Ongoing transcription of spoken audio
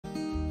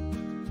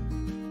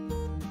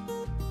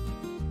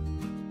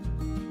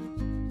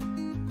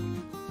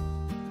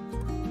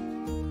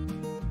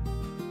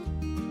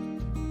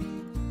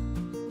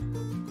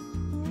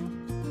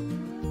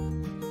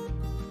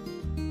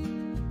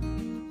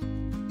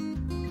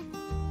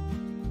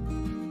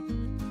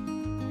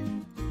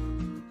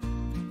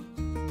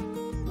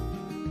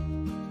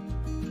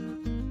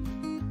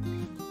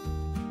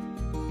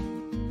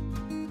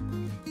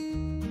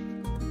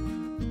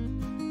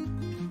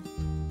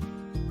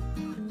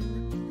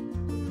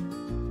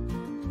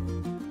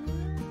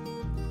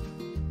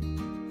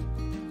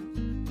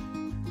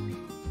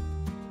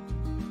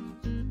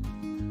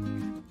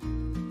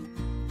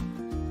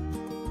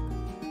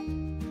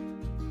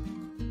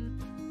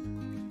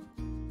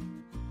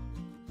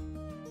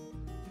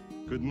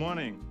Good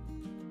morning.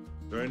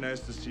 Very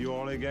nice to see you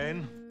all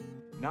again.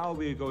 Now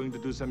we're going to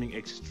do something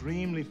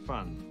extremely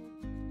fun.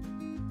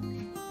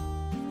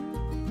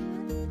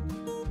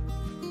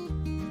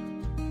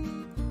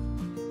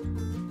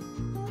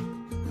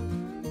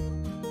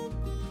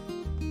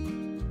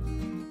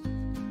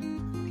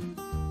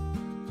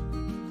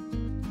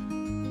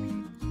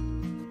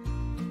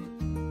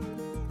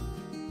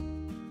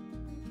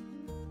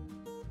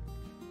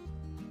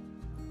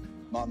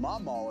 My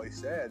mom always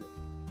said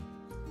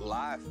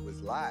life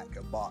was like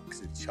a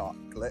box of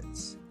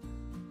chocolates.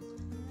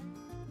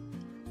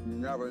 You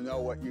never know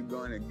what you're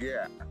going to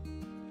get.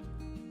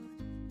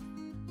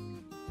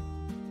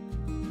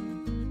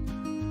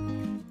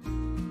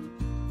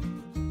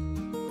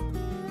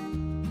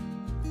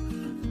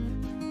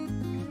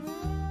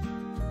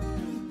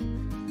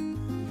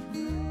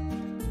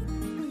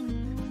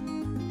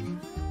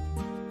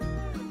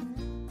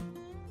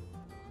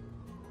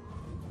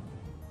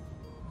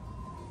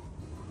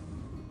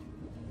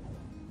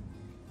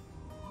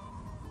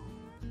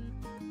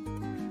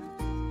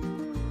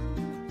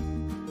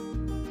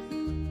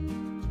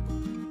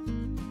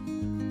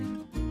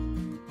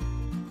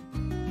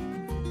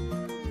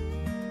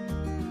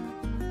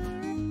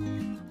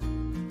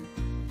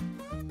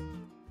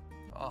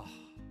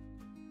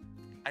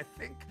 I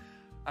think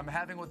I'm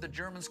having what the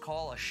Germans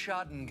call a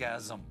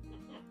Schadengasm.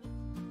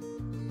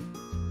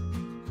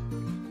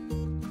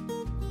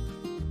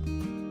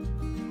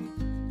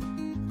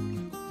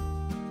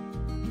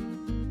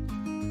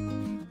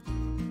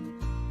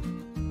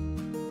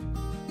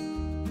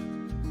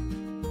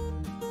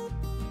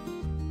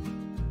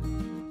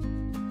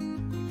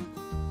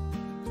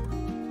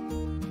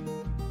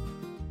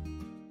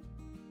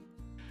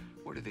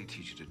 Where do they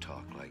teach you to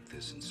talk like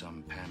this? In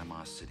some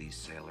Panama City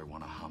sailor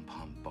want a hump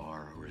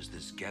bar? Or is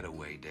this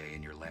getaway day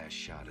and your last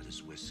shot at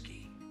his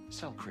whiskey?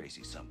 Sell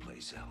crazy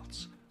someplace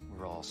else.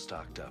 We're all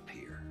stocked up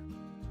here.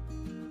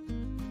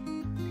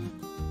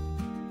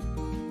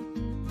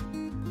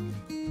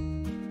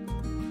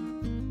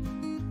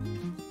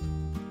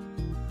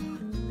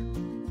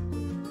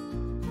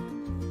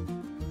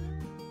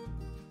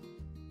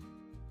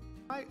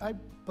 I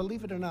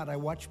believe it or not, I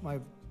watch my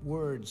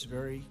words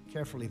very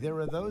carefully. There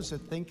are those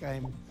that think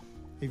I'm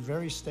a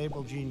very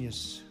stable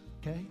genius,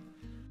 okay?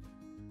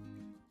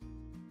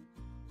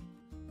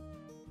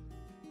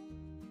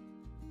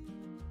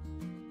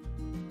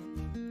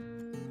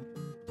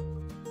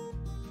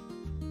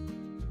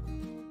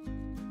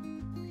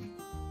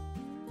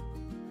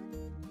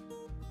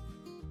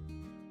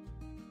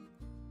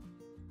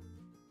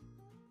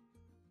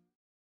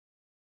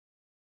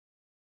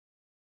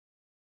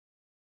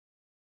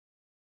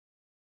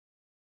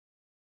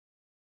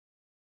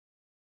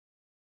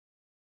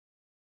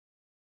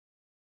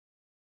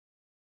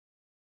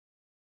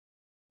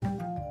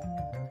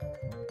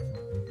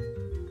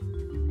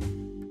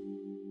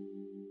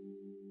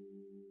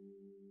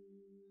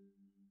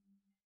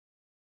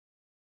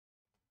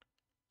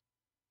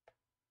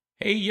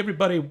 Hey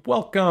everybody,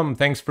 welcome.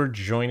 Thanks for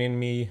joining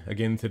me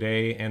again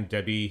today and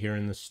Debbie here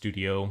in the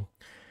studio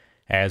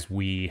as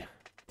we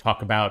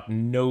talk about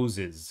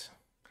noses.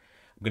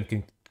 I'm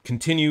going to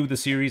continue the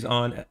series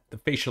on the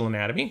facial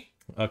anatomy.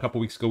 A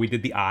couple weeks ago we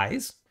did the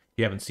eyes. If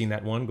you haven't seen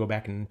that one, go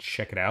back and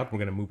check it out. We're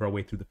going to move our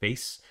way through the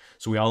face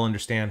so we all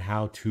understand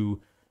how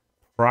to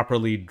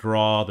properly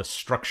draw the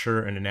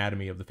structure and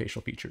anatomy of the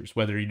facial features,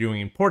 whether you're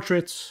doing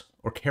portraits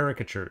or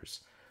caricatures.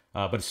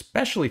 But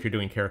especially if you're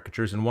doing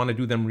caricatures and want to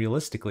do them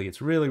realistically,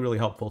 it's really, really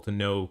helpful to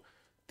know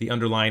the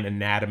underlying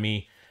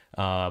anatomy,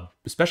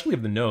 especially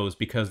of the nose,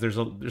 because there's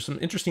some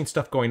interesting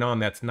stuff going on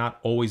that's not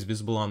always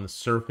visible on the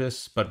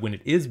surface. But when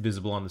it is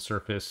visible on the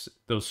surface,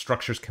 those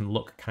structures can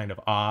look kind of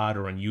odd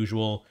or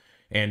unusual.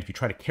 And if you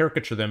try to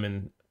caricature them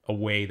in a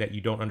way that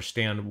you don't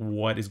understand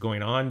what is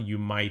going on, you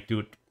might do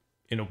it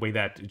in a way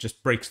that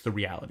just breaks the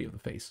reality of the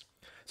face.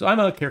 So I'm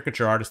a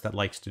caricature artist that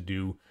likes to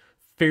do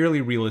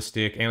fairly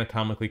realistic,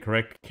 anatomically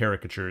correct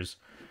caricatures.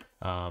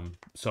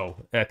 So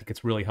I think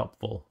it's really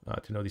helpful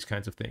to know these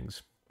kinds of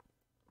things.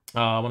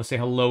 I want to say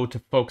hello to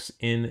folks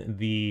in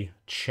the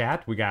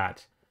chat. We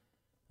got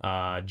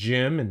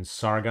Jim and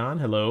Sargon.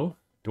 Hello.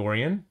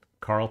 Dorian,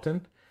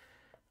 Carlton.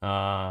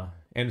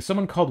 And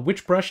someone called,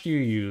 which brush do you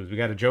use? We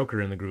got a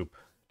joker in the group.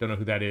 Don't know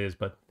who that is,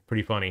 but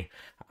pretty funny.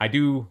 I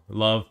do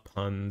love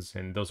puns,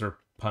 and those are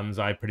puns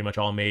I pretty much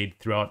all made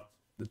throughout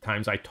the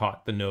times I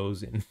taught the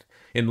nose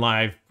in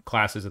live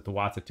classes at the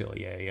Watts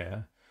Atelier,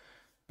 yeah.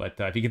 But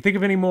if you can think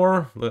of any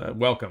more,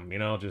 welcome. You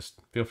know,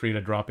 just feel free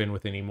to drop in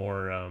with any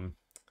more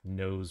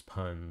nose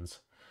puns.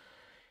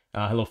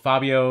 Hello,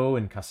 Fabio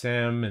and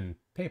Kasem, and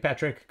hey,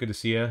 Patrick, good to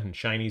see you. And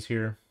Shiny's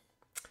here.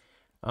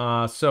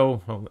 I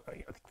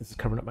think this is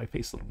covering up my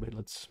face a little bit.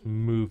 Let's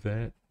move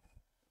that.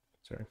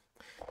 Sorry,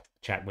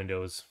 chat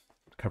windows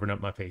covering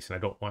up my face, and I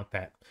don't want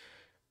that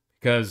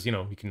because you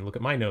know you can look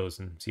at my nose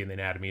and see the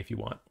anatomy if you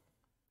want.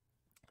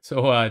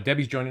 So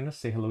Debbie's joining us.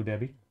 Say hello,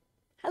 Debbie.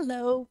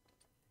 Hello.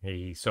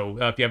 Hey, so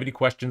if you have any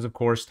questions, of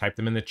course, type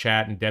them in the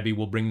chat, and Debbie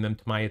will bring them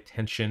to my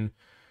attention.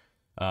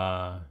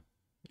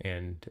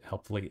 and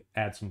hopefully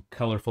add some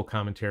colorful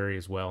commentary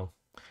as well.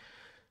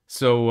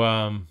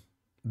 So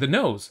the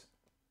nose.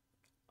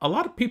 A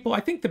lot of people,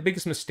 I think the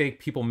biggest mistake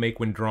people make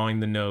when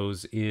drawing the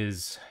nose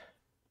is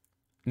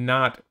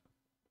not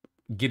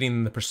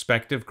getting the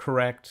perspective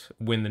correct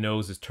when the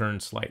nose is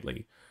turned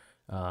slightly.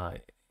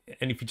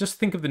 And if you just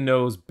think of the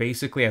nose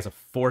basically as a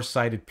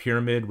four-sided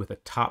pyramid with a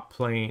top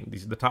plane,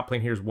 the top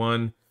plane here is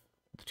one,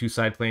 the two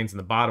side planes, and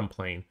the bottom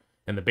plane,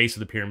 and the base of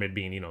the pyramid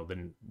being,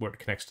 where it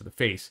connects to the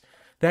face,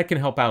 that can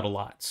help out a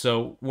lot.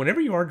 So whenever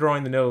you are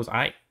drawing the nose,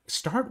 I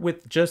start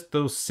with just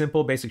those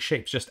simple basic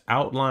shapes. Just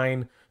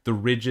outline the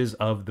ridges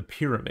of the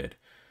pyramid.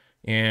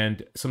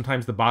 And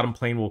sometimes the bottom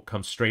plane will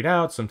come straight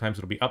out, sometimes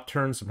it'll be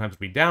upturned, sometimes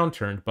it'll be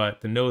downturned,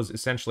 but the nose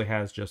essentially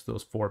has just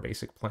those four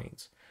basic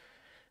planes.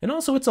 And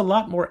also, it's a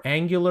lot more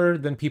angular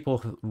than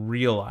people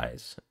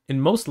realize. In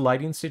most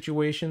lighting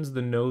situations,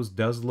 the nose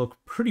does look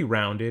pretty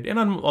rounded, and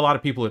on a lot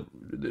of people,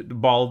 the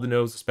ball of the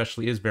nose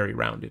especially is very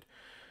rounded.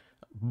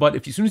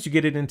 But as soon as you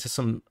get it into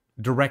some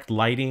direct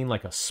lighting,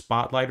 like a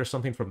spotlight or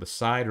something from the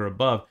side or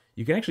above,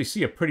 you can actually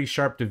see a pretty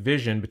sharp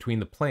division between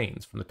the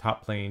planes, from the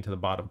top plane to the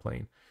bottom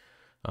plane.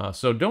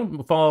 So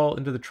don't fall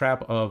into the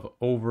trap of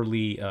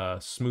overly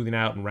smoothing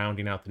out and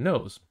rounding out the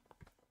nose.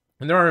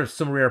 And there are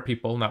some rare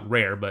people, not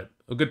rare, but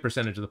a good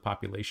percentage of the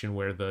population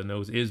where the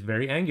nose is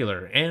very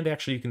angular, and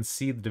actually you can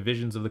see the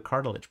divisions of the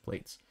cartilage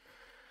plates.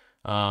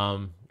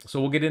 So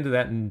we'll get into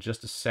that in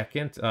just a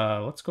second.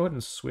 Let's go ahead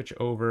and switch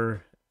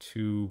over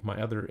to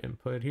my other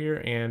input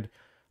here. And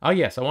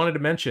yes, I wanted to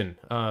mention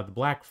the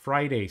Black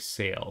Friday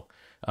sale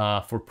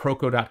for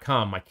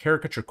Proko.com. My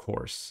caricature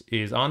course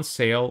is on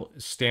sale.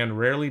 Stan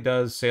rarely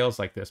does sales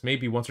like this,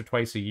 maybe once or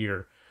twice a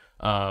year,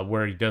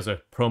 where he does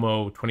a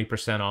promo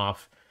 20%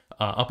 off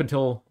up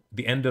until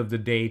the end of the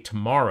day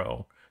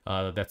tomorrow.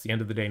 That's the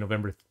end of the day,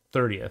 November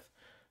 30th,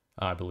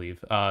 I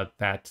believe.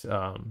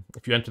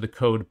 If you enter the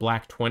code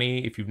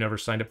BLACK20, if you've never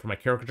signed up for my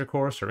caricature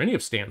course or any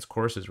of Stan's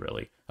courses,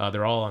 really,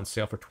 they're all on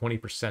sale for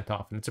 20%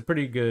 off, and it's a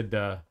pretty good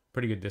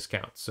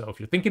discount. So if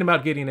you're thinking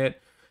about getting it,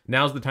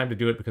 now's the time to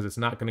do it, because it's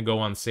not going to go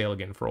on sale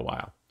again for a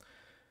while.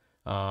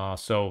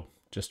 So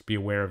just be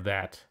aware of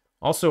that.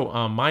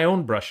 Also, my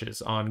own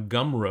brushes on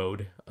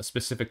Gumroad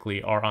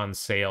specifically are on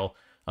sale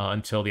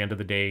until the end of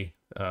the day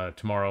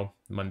tomorrow,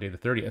 Monday the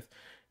 30th.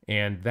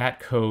 And that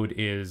code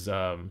is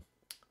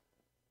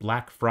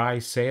Black Fry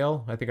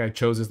Sale. I think I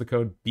chose as the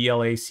code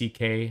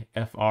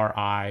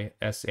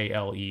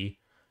BLACKFRISALE.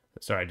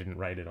 Sorry, I didn't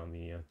write it on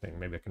the thing.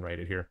 Maybe I can write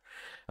it here.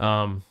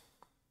 Oh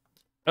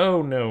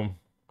no.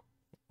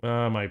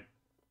 My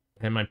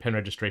pen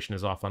registration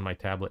is off on my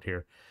tablet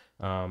here.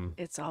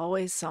 It's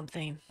always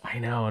something. I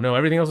know. No,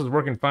 everything else is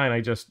working fine.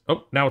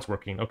 Now it's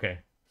working. Okay.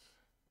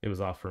 It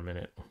was off for a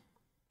minute.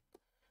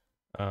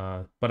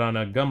 But on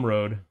a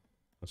Gumroad,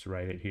 let's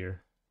write it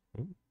here.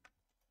 Ooh,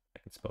 I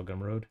can spell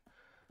Gumroad.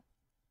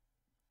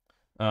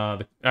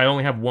 I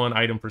only have one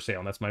item for sale,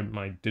 and that's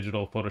my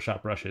digital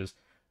Photoshop brushes.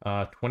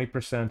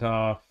 20%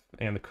 off,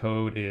 and the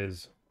code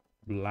is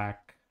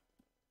Black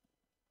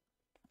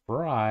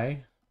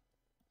Fry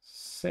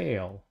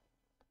Sale.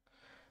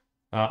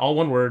 All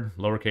one word,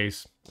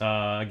 lowercase.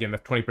 Again,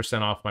 that's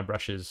 20% off my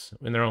brushes,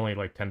 and they're only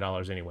like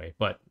 $10 anyway,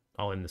 but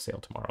I'll end the sale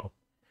tomorrow.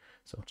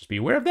 So just be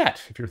aware of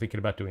that if you're thinking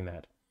about doing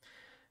that.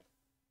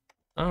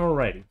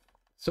 Alrighty.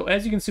 So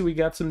as you can see, we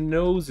got some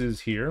noses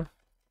here.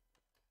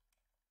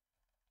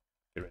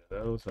 Get rid of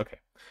those. Okay.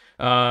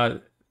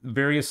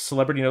 Various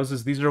celebrity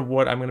noses. These are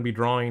what I'm going to be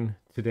drawing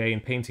today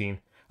and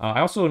painting.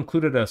 I also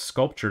included a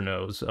sculpture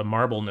nose, a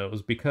marble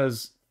nose,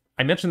 because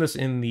I mentioned this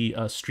in the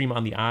stream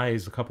on the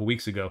eyes a couple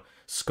weeks ago.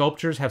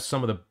 Sculptures have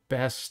some of the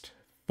best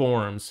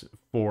forms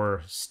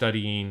for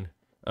studying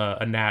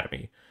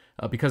anatomy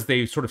because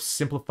they sort of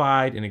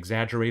simplified and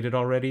exaggerated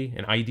already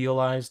and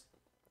idealized,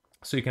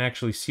 so you can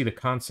actually see the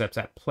concepts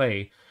at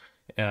play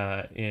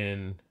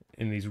in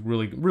these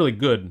really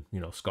good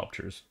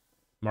sculptures,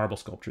 marble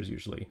sculptures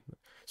usually.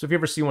 So if you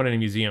ever see one in a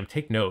museum,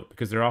 take note,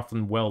 because they're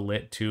often well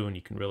lit too, and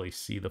you can really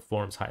see the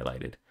forms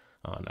highlighted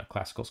on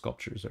classical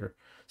sculptures or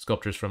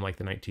sculptures from like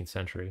the 19th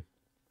century.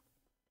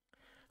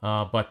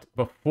 But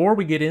before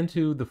we get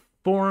into the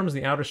forms,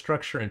 the outer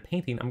structure, and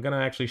painting, I'm going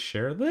to actually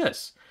share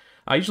this.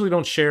 I usually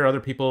don't share other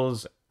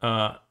people's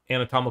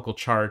anatomical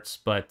charts,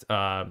 but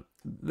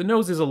the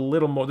nose is a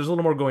little more, there's a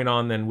little more going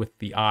on than with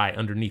the eye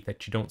underneath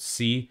that you don't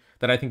see,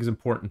 that I think is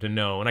important to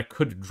know. And I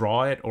could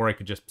draw it, or I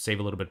could just save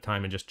a little bit of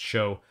time and just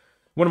show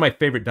one of my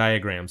favorite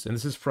diagrams. And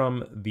this is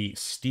from the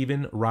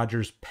Stephen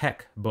Rogers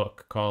Peck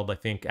book called, I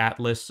think,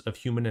 Atlas of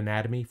Human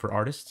Anatomy for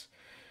Artists.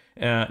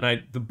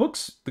 And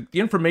the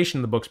information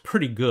in the book's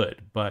pretty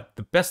good, but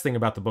the best thing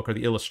about the book are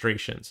the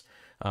illustrations.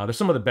 They're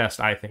some of the best,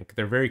 I think.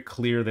 They're very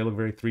clear. They look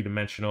very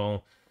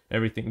three-dimensional.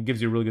 Everything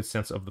gives you a really good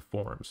sense of the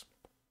forms.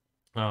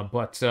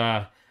 But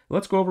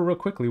let's go over real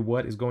quickly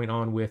what is going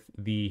on with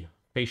the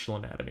facial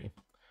anatomy.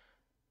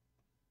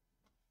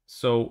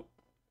 So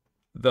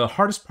the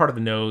hardest part of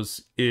the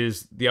nose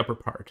is the upper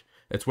part.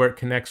 That's where it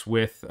connects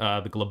with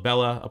the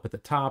glabella up at the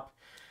top,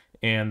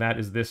 and that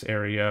is this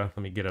area.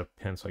 Let me get a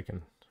pen so I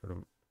can sort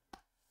of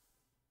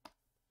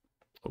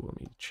let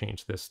me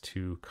change this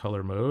to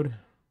color mode.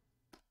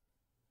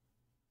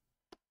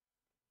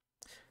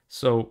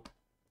 So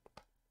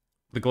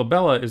the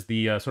glabella is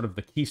the sort of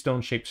the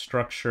keystone-shaped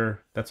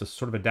structure that's a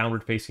sort of a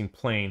downward-facing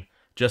plane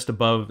just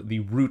above the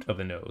root of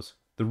the nose.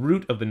 The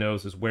root of the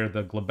nose is where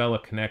the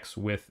glabella connects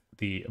with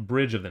the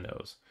bridge of the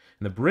nose.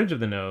 And the bridge of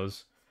the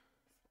nose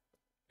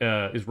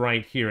is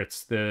right here.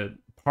 It's the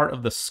part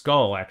of the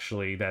skull,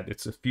 actually, that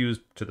it's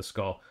fused to the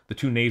skull. The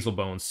two nasal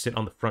bones sit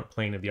on the front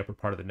plane of the upper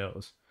part of the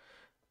nose.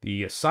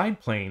 The side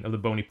plane of the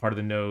bony part of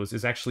the nose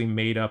is actually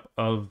made up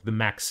of the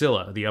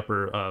maxilla, the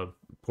upper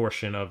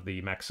portion of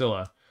the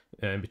maxilla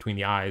in between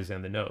the eyes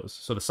and the nose.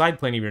 So the side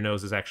plane of your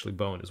nose is actually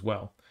bone as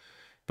well.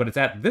 But it's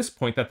at this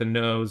point that the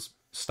nose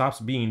stops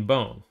being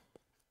bone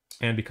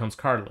and becomes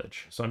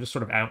cartilage. So I'm just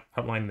sort of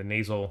outlining the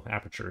nasal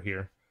aperture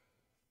here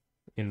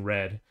in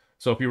red.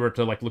 So if you were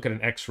to like look at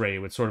an X-ray, it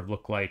would sort of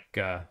look like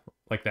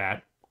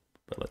that.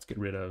 But let's get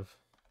rid of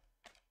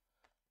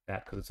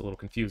that because it's a little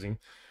confusing.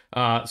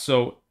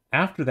 So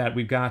after that,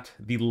 we've got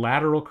the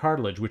lateral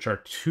cartilage, which are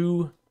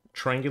two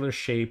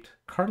triangular-shaped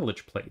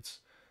cartilage plates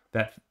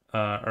that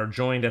are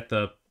joined at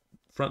the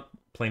front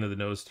plane of the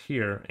nose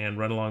here and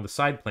run along the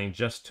side plane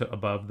just to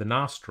above the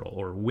nostril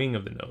or wing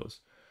of the nose.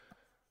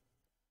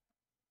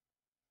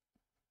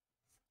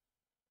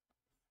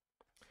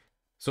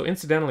 So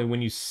incidentally,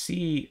 when you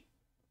see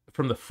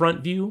from the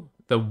front view,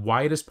 the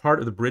widest part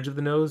of the bridge of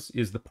the nose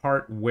is the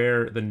part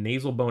where the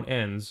nasal bone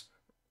ends,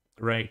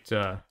 right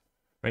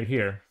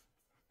here,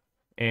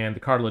 and the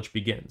cartilage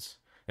begins.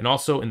 And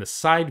also in the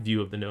side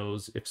view of the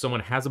nose, if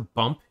someone has a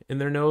bump in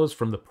their nose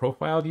from the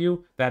profile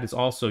view, that is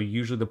also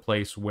usually the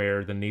place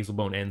where the nasal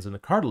bone ends and the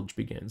cartilage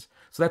begins.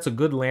 So that's a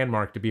good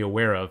landmark to be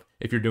aware of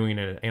if you're doing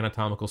an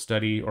anatomical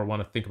study or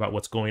want to think about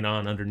what's going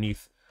on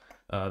underneath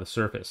the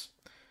surface.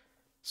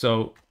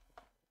 So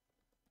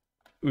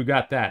we've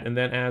got that. And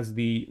then as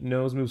the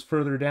nose moves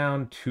further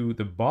down to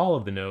the ball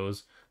of the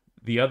nose,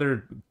 the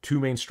other two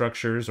main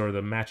structures or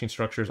the matching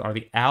structures are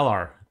the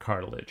alar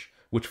cartilage,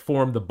 which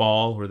form the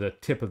ball or the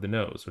tip of the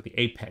nose, or the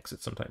apex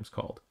it's sometimes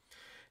called.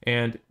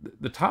 And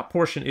the top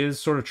portion is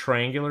sort of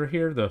triangular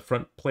here, the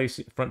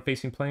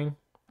front-facing plane.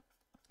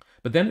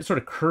 But then it sort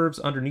of curves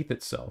underneath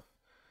itself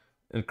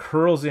and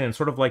curls in,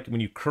 sort of like when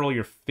you curl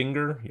your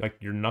finger, like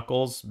your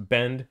knuckles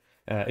bend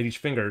at each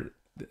finger.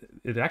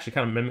 It actually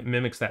kind of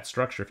mimics that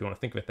structure, if you want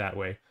to think of it that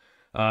way,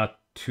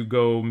 to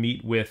go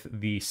meet with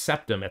the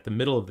septum at the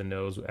middle of the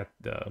nose at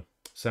the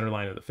center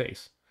line of the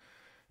face.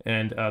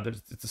 And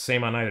it's the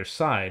same on either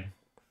side.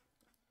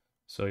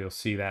 So you'll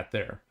see that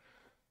there.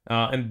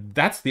 And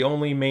that's the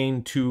only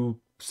main two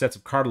sets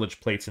of cartilage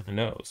plates in the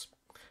nose.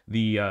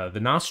 The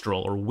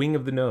nostril, or wing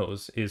of the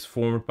nose, is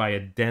formed by a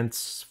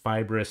dense,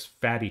 fibrous,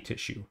 fatty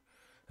tissue,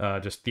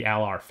 just the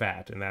alar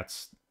fat, and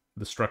that's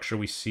the structure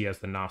we see as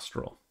the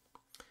nostril.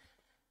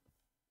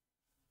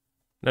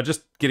 Now,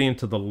 just getting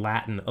into the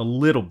Latin a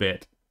little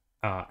bit,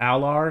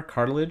 alar,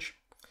 cartilage,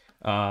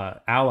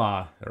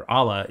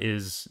 ala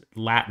is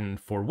Latin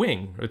for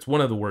wing. It's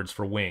one of the words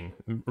for wing,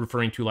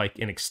 referring to like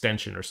an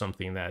extension or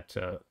something that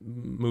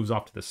moves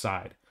off to the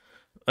side.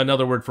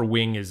 Another word for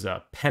wing is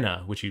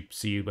penna, which you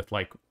see with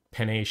like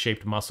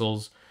penne-shaped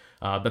muscles,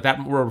 but that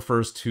more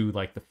refers to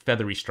like the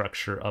feathery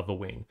structure of a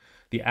wing.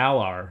 The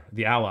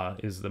ala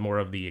is the more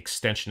of the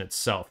extension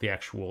itself, the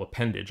actual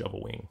appendage of a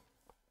wing.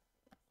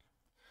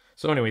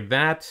 So anyway,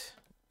 that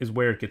is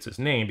where it gets its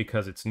name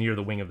because it's near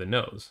the wing of the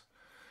nose.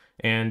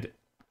 And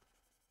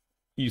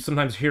you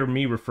sometimes hear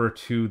me refer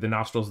to the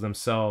nostrils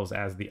themselves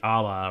as the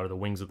ala, or the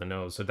wings of the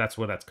nose. So that's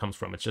where that comes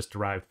from. It's just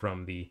derived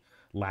from the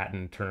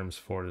Latin terms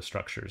for the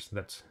structures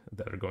that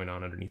are going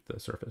on underneath the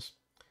surface.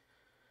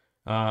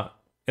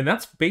 And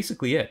that's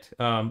basically it.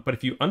 But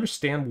if you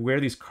understand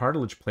where these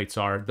cartilage plates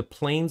are, the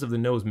planes of the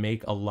nose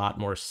make a lot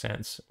more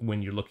sense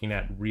when you're looking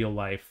at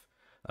real-life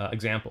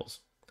examples.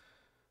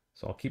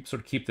 So I'll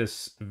keep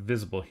this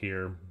visible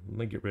here. Let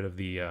me get rid of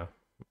the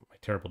my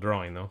terrible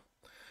drawing, though.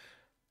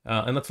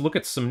 And let's look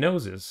at some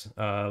noses.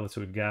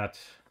 We've got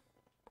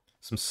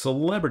some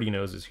celebrity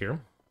noses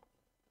here.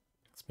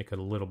 Let's make it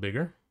a little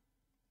bigger.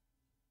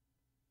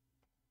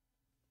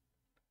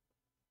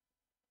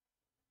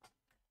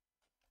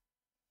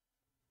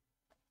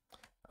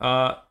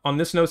 On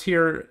this nose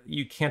here,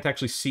 you can't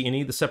actually see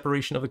any of the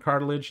separation of the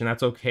cartilage, and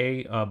that's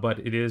okay, but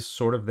it is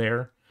sort of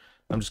there.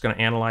 I'm just going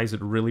to analyze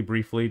it really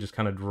briefly, just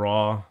kind of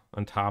draw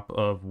on top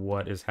of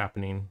what is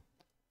happening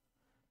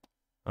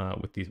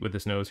with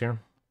this nose here.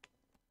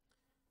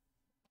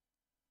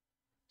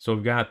 So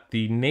we've got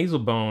the nasal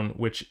bone,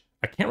 which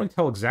I can't really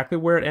tell exactly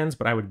where it ends,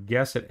 but I would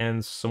guess it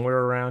ends somewhere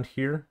around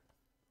here.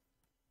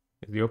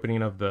 The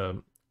opening of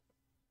the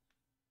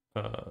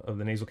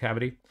nasal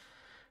cavity.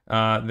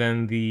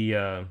 Then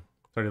the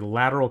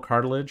lateral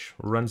cartilage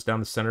runs down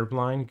the center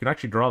line. You can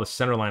actually draw the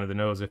center line of the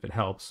nose if it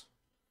helps.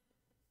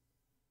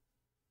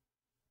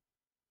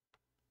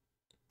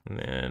 And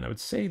then I would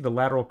say the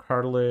lateral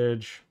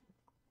cartilage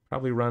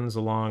probably runs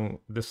along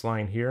this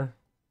line here.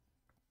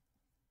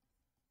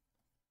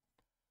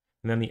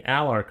 And then the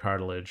alar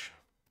cartilage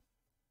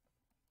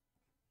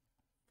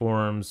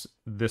forms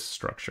this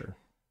structure.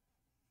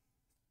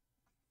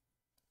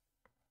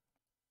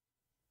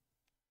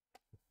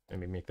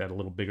 Maybe make that a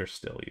little bigger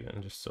still,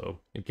 even, just so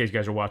in case you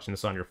guys are watching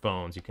this on your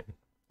phones, you can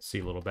see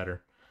a little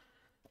better.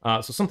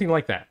 So something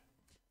like that.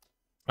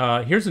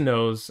 Here's a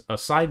nose, a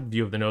side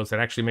view of the nose that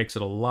actually makes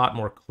it a lot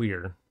more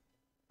clear.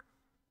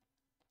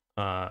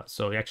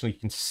 So actually you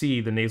can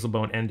see the nasal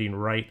bone ending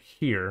right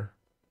here.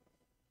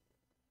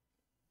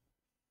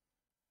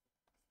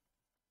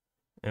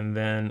 And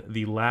then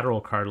the lateral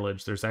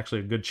cartilage, there's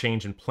actually a good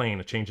change in plane,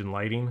 a change in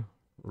lighting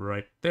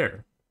right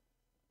there.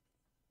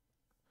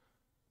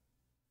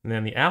 And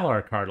then the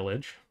alar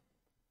cartilage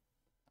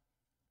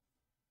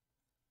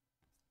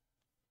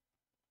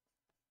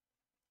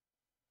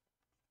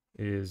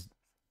is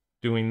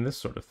doing this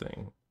sort of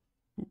thing.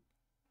 And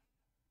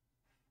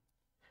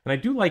I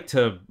do like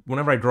to,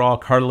 whenever I draw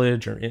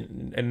cartilage or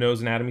in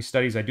nose anatomy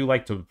studies, I do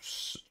like to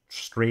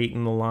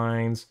straighten the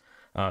lines,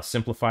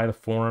 simplify the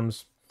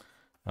forms,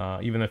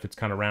 even if it's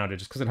kind of rounded,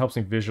 just because it helps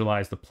me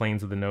visualize the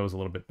planes of the nose a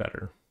little bit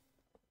better.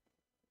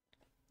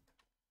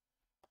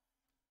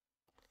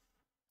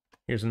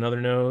 Here's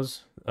another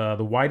nose.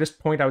 The widest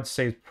point I would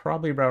say is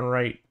probably around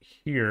right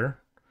here.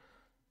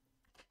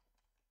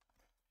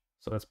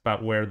 So that's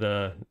about where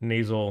the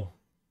nasal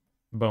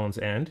bones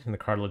end and the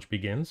cartilage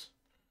begins.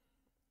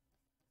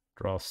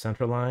 Draw a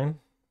center line.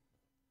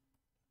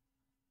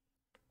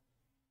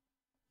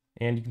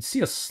 And you can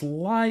see a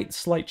slight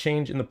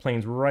change in the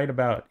planes right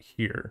about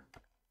here.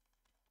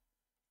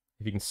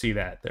 If you can see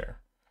that there.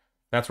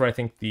 That's where I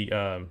think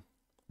the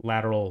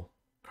lateral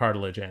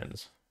cartilage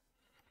ends.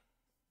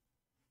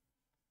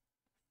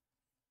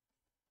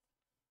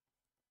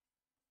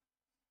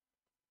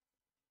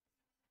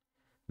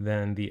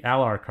 Then the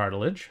alar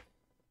cartilage,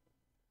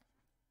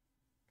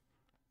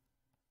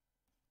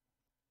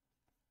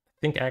 I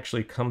think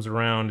actually comes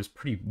around, is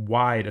pretty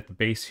wide at the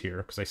base here,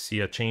 because I see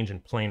a change in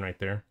plane right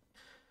there.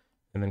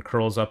 And then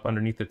curls up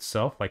underneath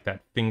itself, like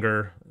that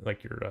finger,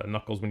 like your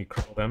knuckles when you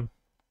curl them.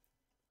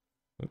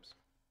 Oops.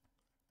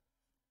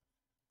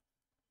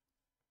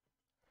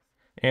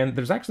 And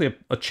there's actually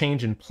a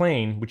change in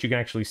plane, which you can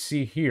actually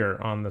see here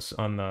on this,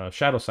 on the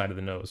shadow side of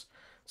the nose.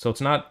 So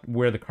it's not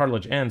where the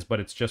cartilage ends, but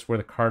it's just where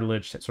the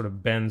cartilage sort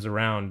of bends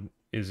around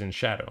is in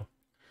shadow.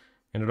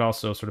 And it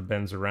also sort of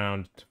bends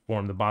around to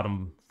form the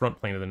bottom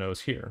front plane of the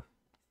nose here.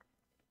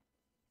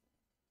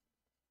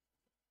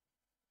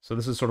 So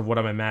this is sort of what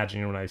I'm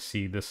imagining when I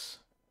see this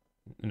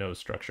nose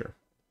structure.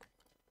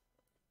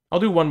 I'll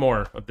do one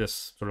more of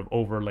this sort of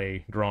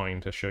overlay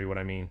drawing to show you what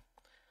I mean.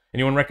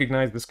 Anyone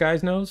recognize this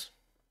guy's nose?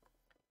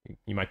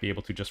 You might be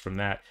able to just from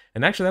that.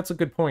 And actually, that's a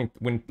good point.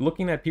 When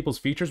looking at people's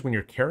features, when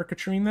you're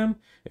caricaturing them,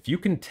 if you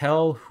can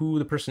tell who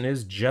the person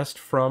is just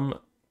from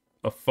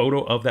a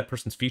photo of that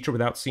person's feature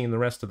without seeing the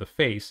rest of the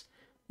face,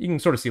 you can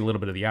sort of see a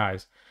little bit of the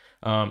eyes.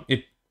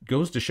 It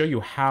goes to show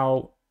you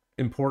how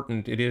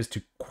important it is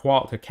to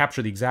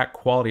capture the exact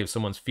quality of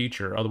someone's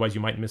feature. Otherwise,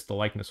 you might miss the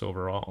likeness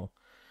overall.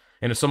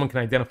 And if someone can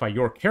identify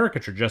your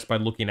caricature just by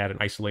looking at an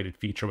isolated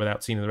feature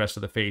without seeing the rest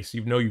of the face,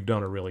 you know you've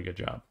done a really good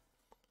job.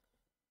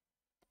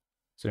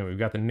 So anyway, we've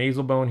got the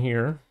nasal bone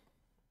here.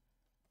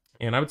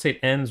 And I would say it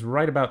ends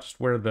right about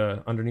just where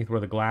underneath where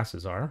the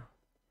glasses are.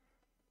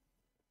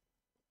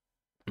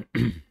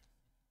 And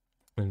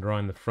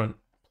drawing the front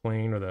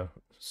plane or the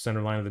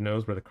center line of the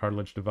nose where the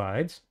cartilage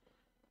divides.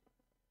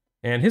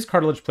 And his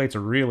cartilage plates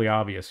are really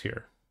obvious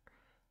here.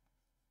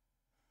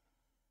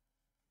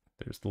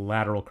 There's the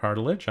lateral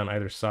cartilage on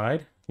either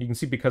side. You can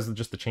see because of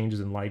just the changes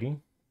in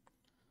lighting.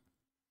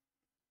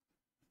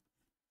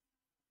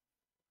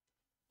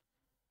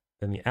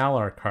 Then the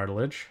alar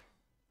cartilage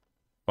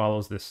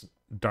follows this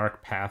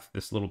dark path,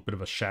 this little bit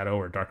of a shadow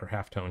or darker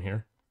halftone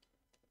here.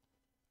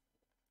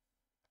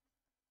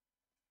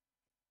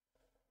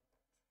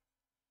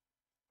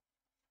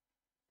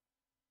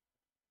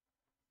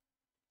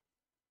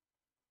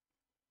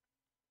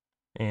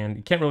 And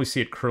you can't really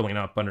see it curling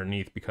up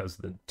underneath because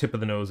the tip of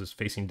the nose is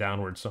facing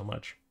downward so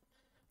much.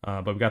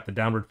 But we've got the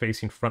downward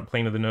facing front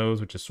plane of the nose,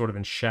 which is sort of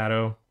in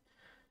shadow.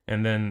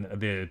 And then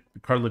the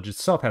cartilage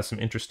itself has some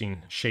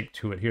interesting shape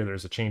to it here.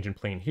 There's a change in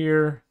plane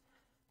here,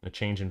 a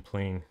change in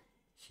plane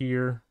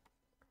here.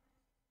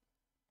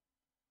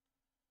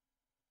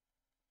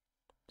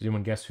 Does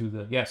anyone guess who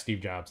the... Yeah,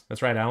 Steve Jobs.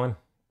 That's right, Alan.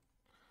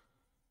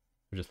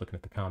 We're just looking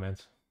at the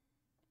comments.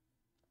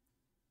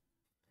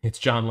 It's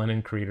John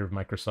Lennon, creator of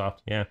Microsoft.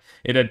 Yeah,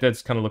 it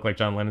does kind of look like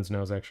John Lennon's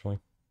nose, actually.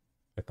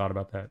 I thought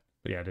about that.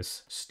 But yeah, it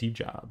is Steve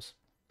Jobs.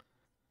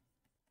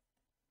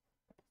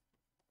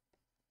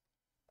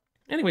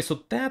 Anyway,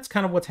 so that's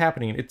kind of what's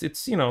happening.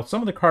 It's you know,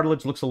 some of the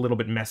cartilage looks a little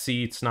bit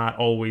messy. It's not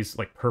always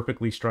like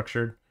perfectly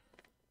structured.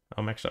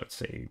 Actually, I would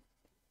say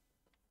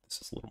this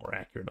is a little more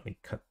accurate. Let me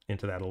cut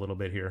into that a little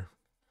bit here.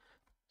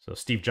 So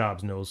Steve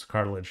Jobs' nose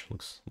cartilage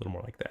looks a little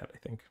more like that, I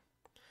think.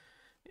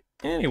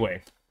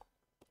 Anyway,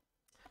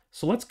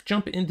 so let's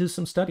jump into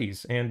some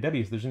studies. And Debbie,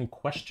 if there's any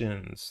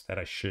questions that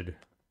I should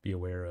be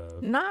aware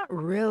of. Not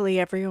really.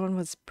 Everyone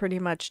was pretty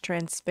much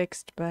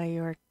transfixed by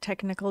your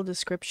technical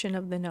description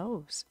of the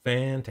nose.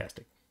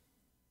 Fantastic.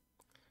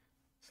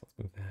 So let's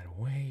move that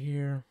away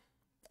here.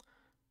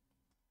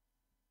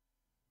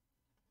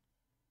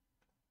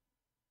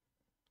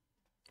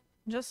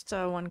 Just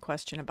one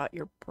question about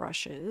your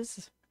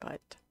brushes, but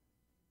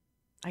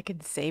I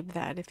can save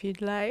that if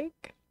you'd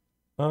like.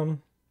 No,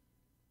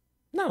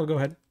 go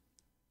ahead.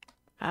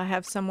 I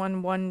have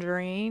someone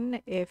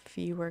wondering if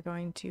you were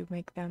going to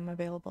make them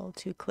available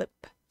to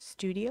Clip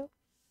Studio.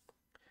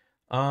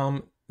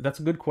 That's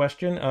a good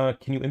question.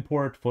 Can you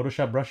import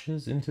Photoshop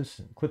brushes into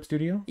Clip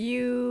Studio?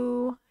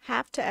 You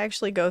have to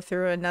actually go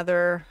through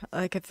another,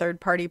 like a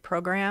third-party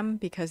program,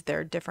 because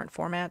they're different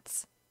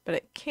formats, but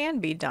it can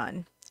be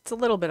done. It's a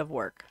little bit of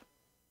work.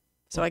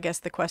 So I guess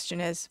the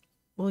question is,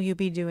 will you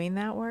be doing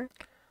that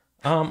work?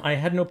 I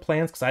had no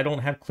plans because I don't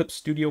have Clip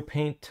Studio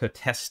Paint to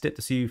test it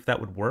to see if that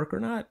would work or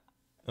not.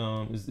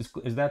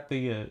 Is that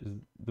the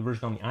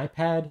version on the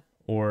iPad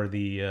or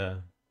the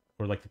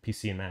or like the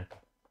PC and Mac?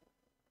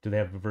 Do they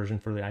have a version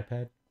for the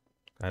iPad?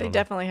 They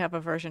definitely have a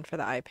version for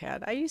the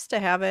iPad. I used to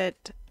have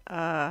it.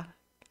 I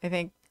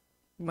think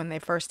when they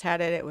first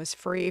had it, it was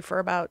free for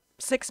about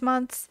 6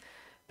 months,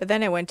 but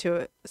then it went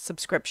to a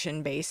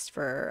subscription based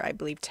for, I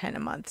believe, 10 a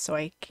month. So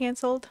I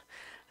canceled.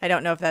 I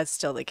don't know if that's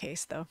still the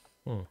case though.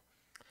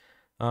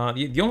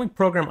 The only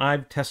program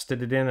I've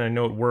tested it in, and I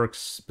know it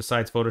works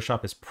besides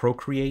Photoshop, is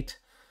Procreate,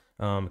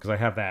 because I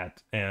have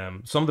that.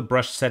 Some of the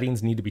brush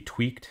settings need to be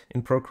tweaked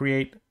in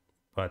Procreate,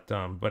 but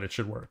it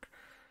should work.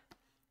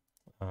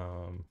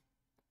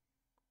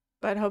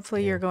 But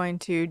hopefully you're going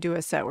to do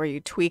a set where you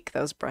tweak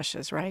those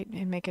brushes, right?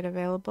 And make it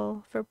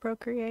available for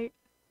Procreate,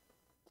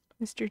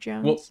 Mr.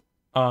 Jones?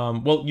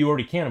 Well, you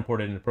already can import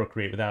it into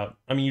Procreate without...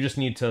 I mean, you just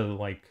need to,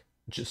 like,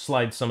 just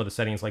slide some of the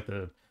settings, like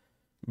the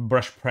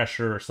brush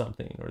pressure or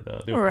something, or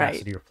the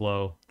opacity or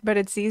flow. But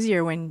it's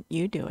easier when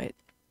you do it.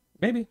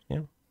 Maybe,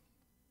 yeah.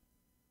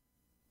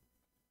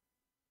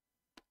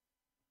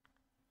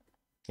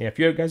 Yeah, if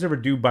you guys ever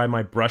do buy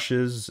my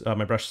brushes,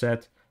 my brush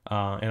set,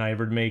 and I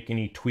ever make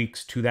any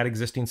tweaks to that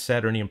existing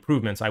set or any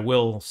improvements, I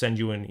will send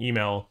you an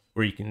email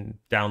where you can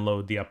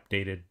download the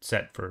updated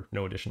set for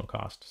no additional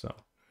cost. So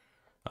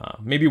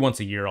maybe once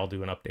a year I'll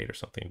do an update or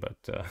something,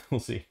 but we'll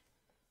see.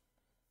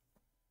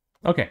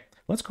 Okay,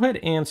 let's go ahead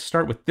and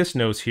start with this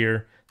nose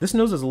here. This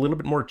nose is a little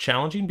bit more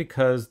challenging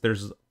because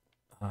there's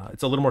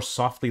it's a little more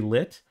softly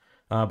lit,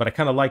 but I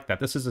kind of like that.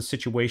 This is a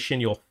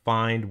situation you'll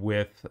find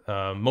with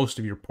most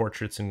of your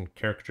portraits and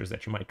caricatures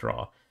that you might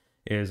draw,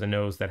 is a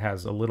nose that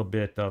has a little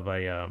bit of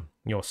a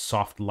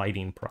soft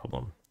lighting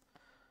problem.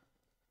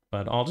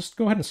 But I'll just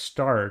go ahead and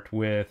start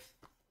with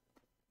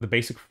the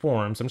basic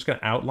forms. I'm just going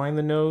to outline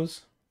the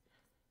nose.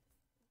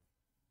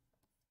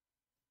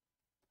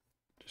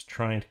 Just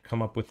trying to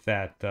come up with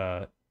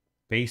that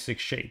basic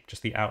shape,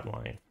 just the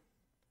outline,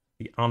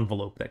 the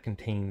envelope that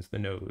contains the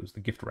nose, the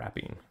gift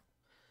wrapping.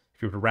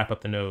 If you were to wrap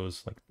up the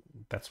nose, like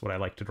that's what I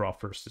like to draw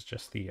first, is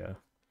just the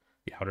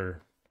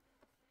outer,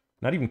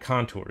 not even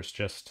contours,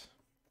 just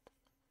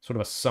sort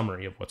of a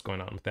summary of what's going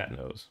on with that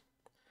nose.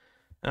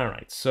 All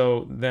right,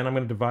 so then I'm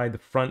going to divide the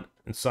front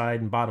and side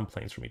and bottom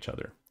planes from each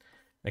other.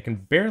 I can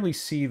barely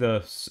see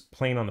the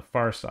plane on the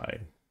far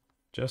side,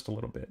 just a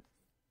little bit.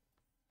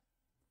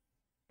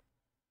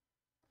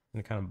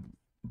 And it kind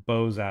of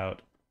bows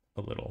out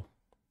a little,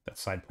 that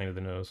side plane of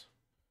the nose.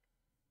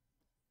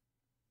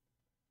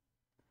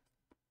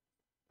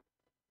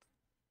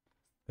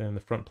 Then the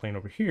front plane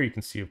over here, you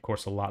can see, of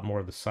course, a lot more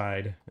of the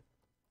side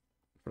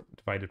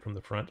divided from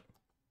the front.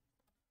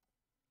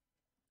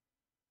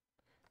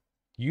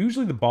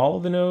 Usually the ball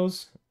of the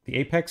nose, the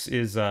apex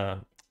is,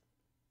 well,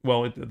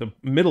 the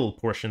middle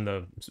portion,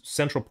 the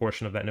central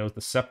portion of that nose,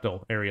 the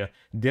septal area,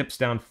 dips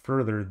down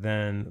further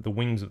than the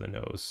wings of the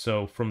nose.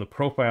 So from the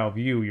profile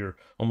view, you're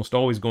almost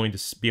always going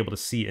to be able to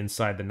see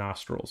inside the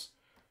nostrils,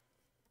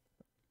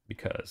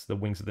 because the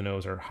wings of the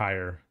nose are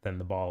higher than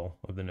the ball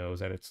of the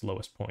nose at its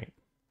lowest point.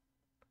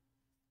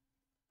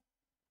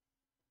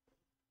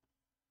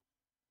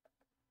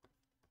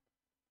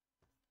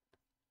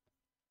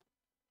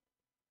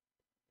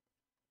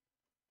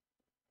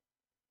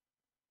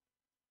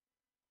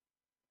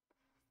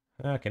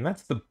 Okay, and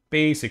that's the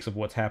basics of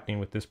what's happening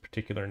with this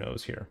particular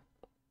nose here.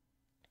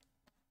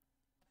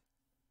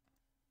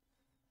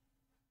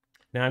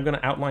 Now I'm going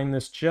to outline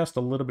this just a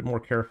little bit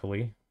more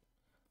carefully,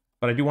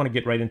 but I do want to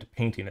get right into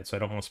painting it, so I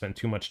don't want to spend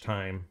too much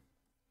time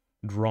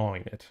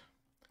drawing it.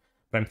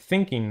 But I'm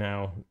thinking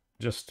now,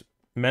 just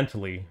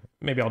mentally,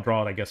 maybe I'll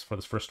draw it, I guess, for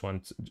this first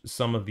one,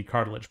 some of the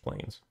cartilage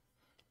planes.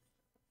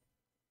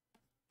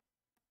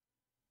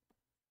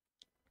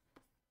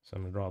 So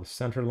I'm going to draw the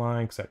center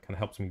line, because that kind of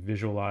helps me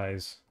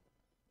visualize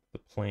the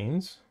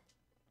planes.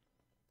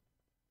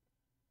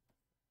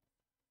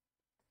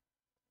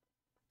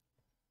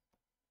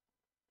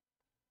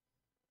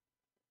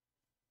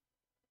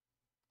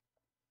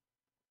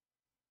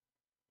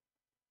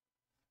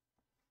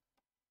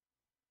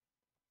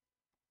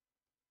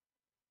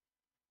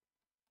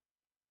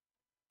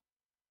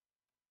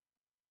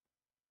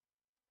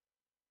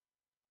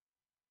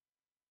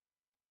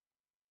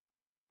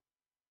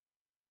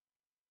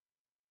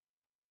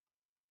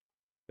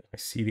 I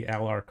see the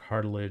alar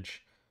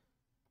cartilage,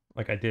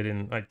 like I did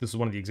in, like, this is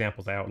one of the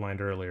examples I outlined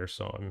earlier,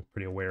 so I'm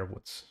pretty aware of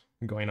what's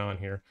going on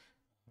here.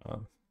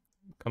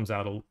 Comes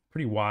out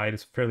pretty wide.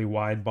 It's a fairly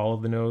wide ball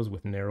of the nose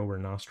with narrower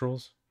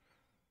nostrils.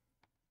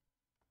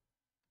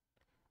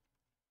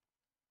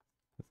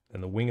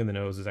 And the wing of the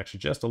nose is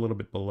actually just a little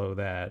bit below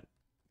that,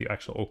 the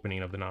actual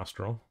opening of the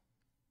nostril,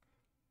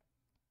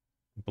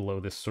 below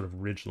this sort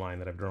of ridge line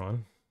that I've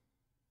drawn.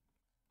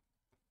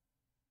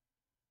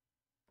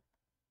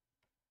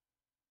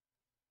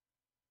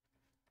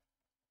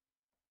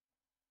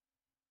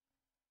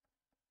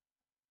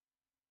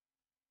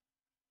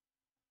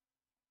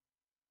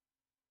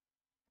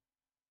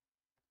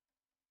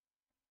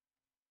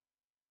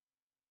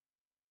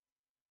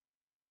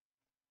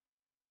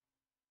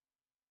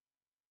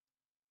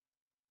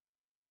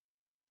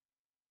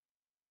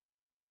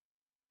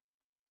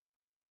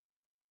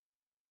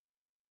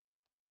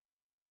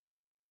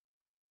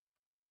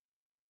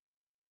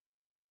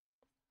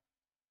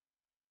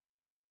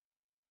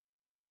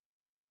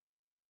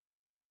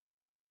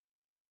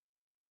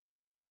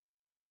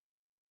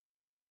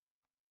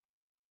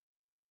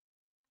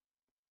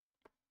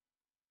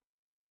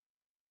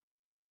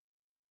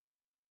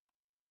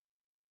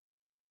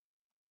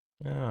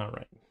 All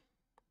right.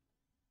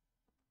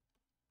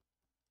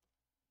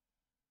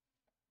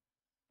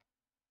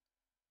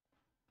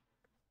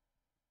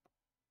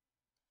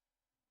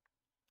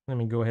 Let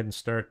me go ahead and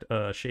start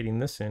shading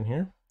this in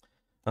here.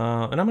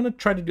 And I'm going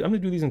to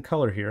do these in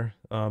color here,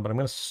 but I'm going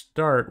to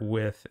start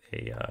with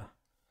a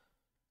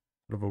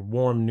sort of a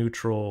warm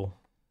neutral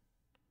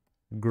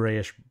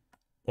grayish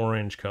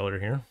orange color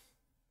here.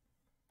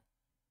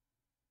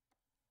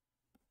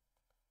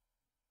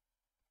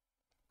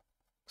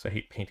 So I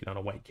hate painting on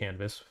a white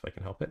canvas if I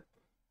can help it.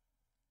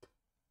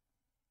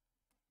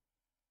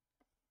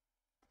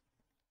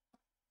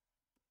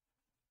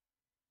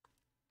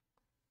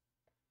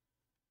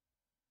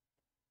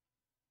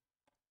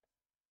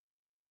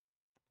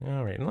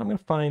 All right, and I'm going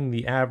to find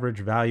the average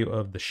value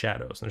of the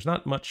shadows. There's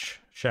not much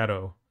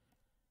shadow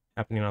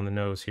happening on the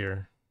nose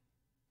here.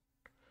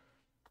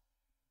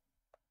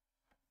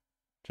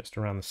 Just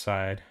around the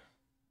side.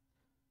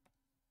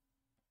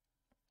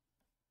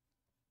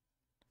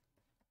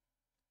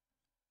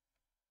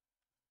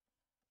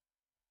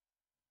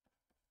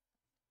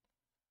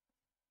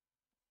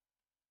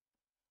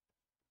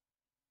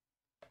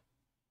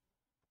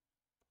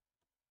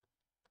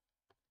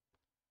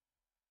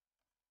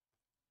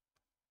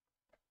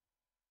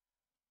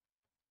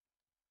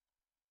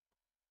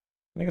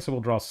 I guess I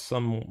will draw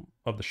some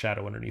of the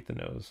shadow underneath the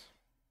nose.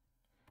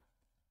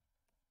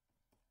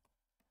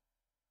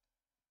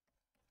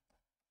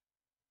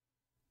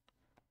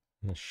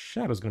 And the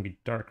shadow is going to be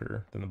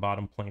darker than the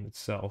bottom plane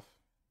itself.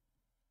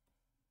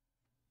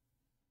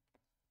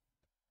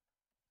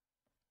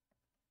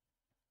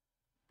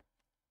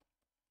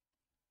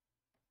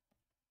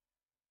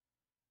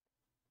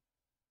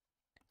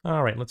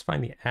 All right, let's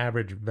find the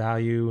average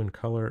value and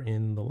color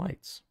in the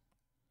lights.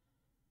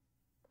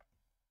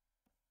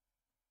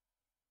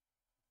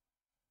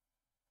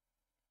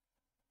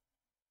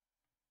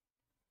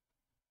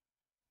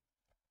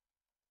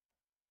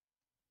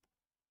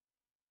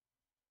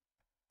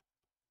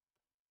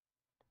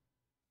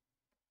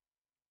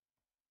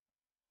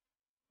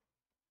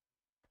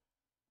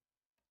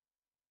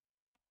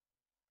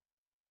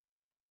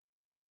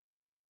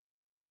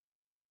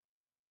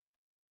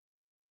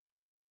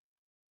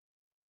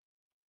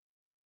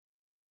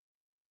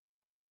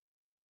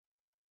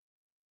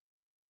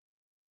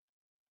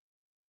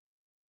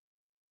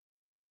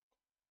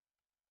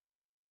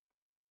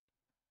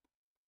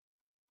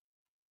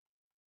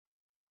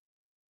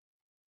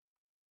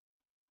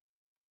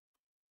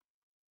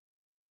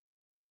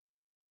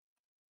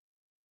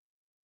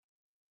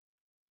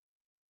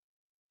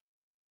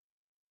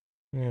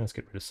 Yeah, let's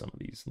get rid of some of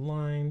these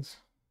lines.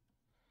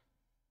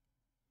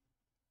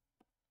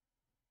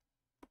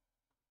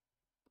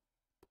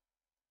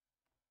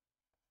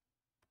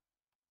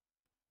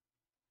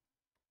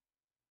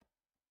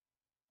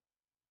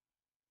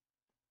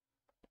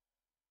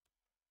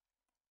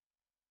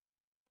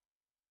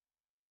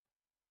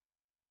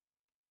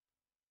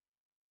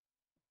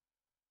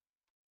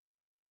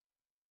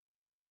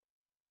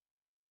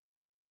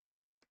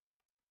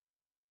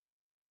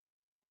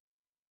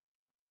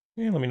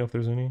 Yeah, let me know if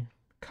there's any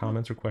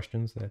comments or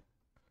questions that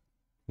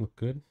look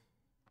good.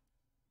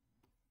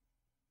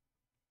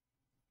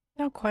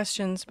 No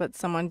questions, but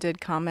someone did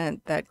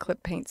comment that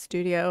Clip Paint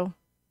Studio,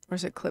 or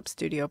is it Clip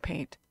Studio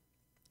Paint?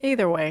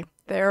 Either way,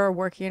 they're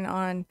working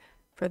on,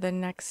 for the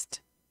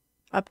next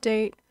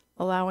update,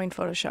 allowing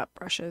Photoshop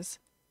brushes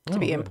to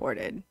be good.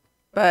 imported.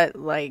 But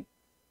like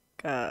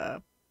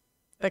the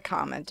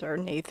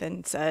commenter,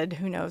 Nathan, said,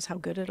 who knows how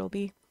good it'll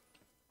be.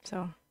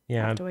 So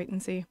Yeah, have to wait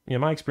and see. Yeah,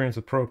 my experience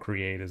with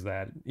Procreate is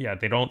that, yeah,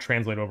 they don't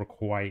translate over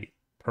quite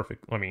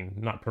perfect. I mean,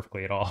 not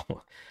perfectly at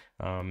all.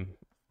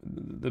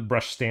 The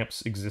brush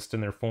stamps exist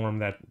in their form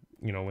that,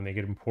 you know, when they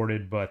get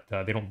imported, but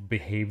they don't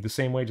behave the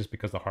same way just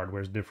because the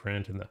hardware is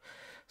different and the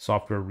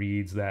software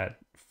reads that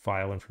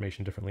file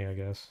information differently, I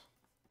guess.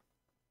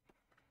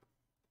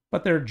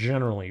 But they're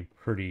generally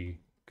pretty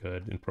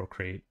good in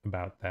Procreate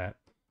about that.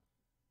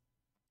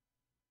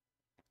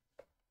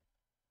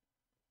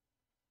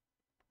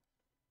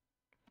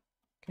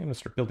 Okay, I'm going to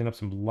start building up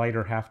some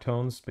lighter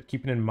halftones, but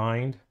keeping in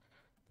mind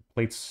the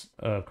plates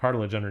of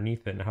cartilage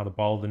underneath it and how the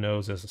ball of the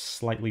nose has a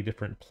slightly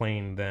different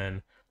plane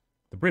than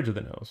the bridge of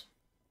the nose.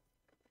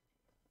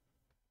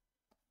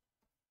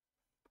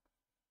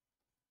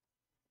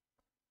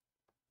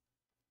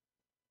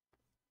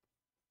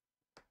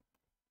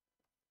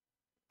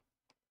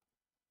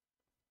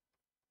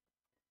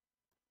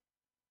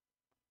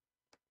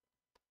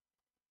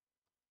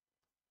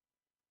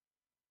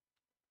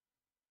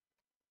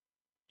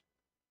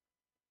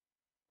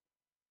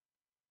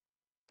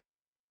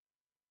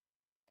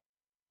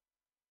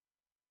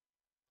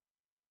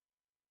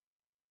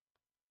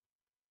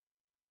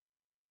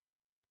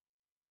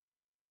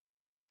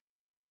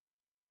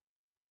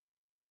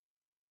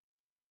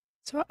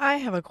 So I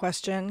have a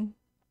question.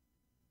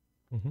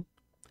 Mm-hmm.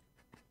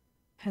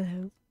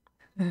 Hello.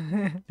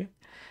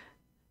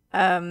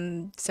 Yeah.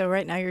 So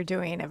right now you're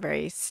doing a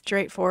very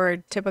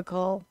straightforward,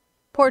 typical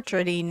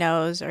portrait-y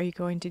nose. Are you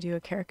going to do a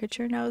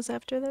caricature nose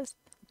after this?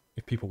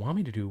 If people want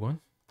me to do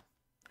one.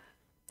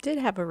 Did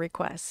have a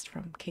request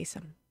from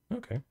Kasem.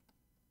 Okay.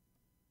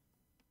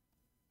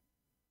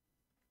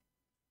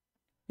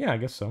 Yeah, I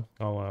guess so.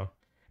 I'll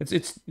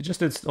it's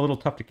a little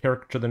tough to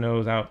caricature the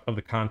nose out of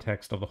the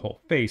context of the whole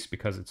face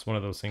because it's one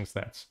of those things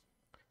that's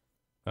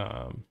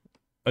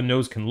a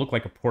nose can look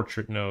like a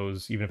portrait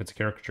nose even if it's a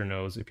caricature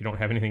nose if you don't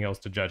have anything else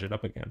to judge it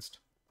up against.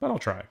 But I'll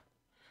try.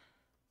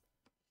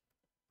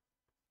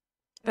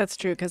 That's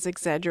true, because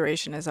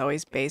exaggeration is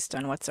always based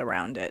on what's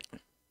around it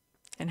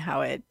and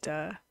how it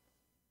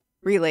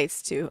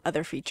relates to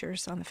other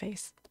features on the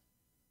face.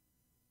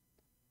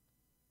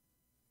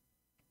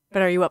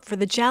 But are you up for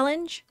the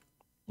challenge?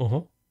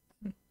 Uh-huh.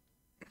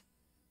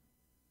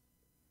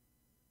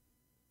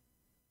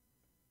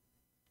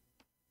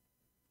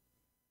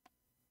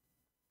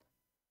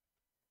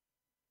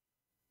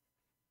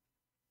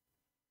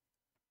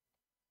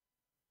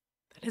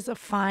 That is a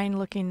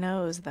fine-looking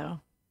nose,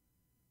 though.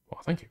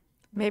 Well, thank you.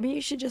 Maybe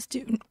you should just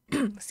do,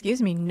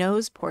 excuse me,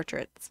 nose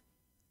portraits.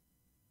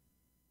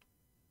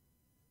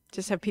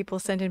 Just have people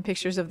send in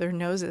pictures of their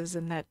noses,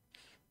 and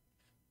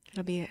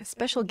it'll be a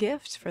special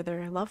gift for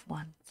their loved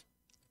ones.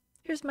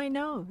 Here's my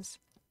nose.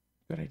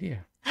 Good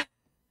idea.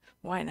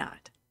 Why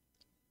not?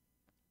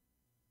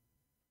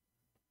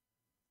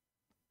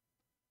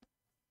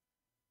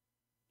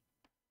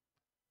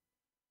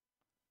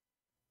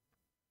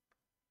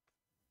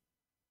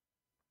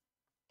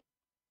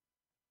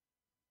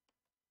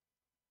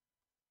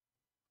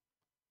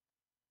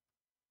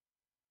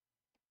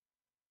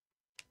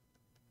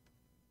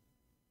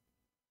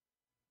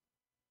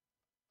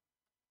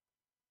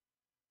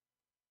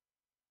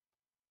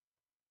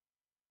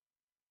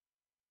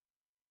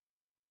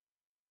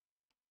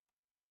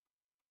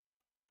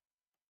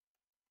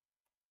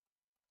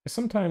 I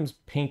sometimes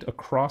paint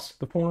across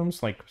the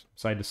forms, like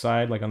side to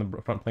side, like on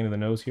the front plane of the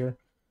nose here.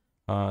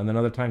 And then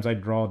other times I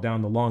draw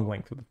down the long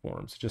length of the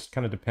forms. It just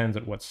kind of depends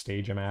at what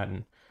stage I'm at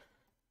and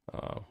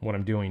what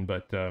I'm doing.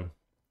 But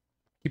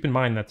keep in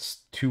mind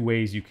that's two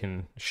ways you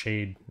can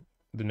shade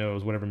the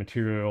nose, whatever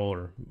material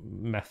or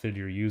method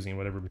you're using,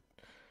 whatever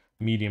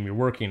medium you're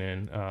working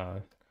in.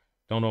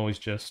 Don't always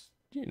just,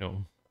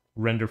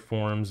 render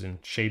forms and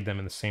shade them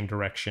in the same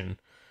direction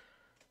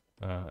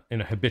in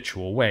a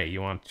habitual way.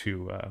 You want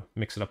to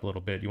mix it up a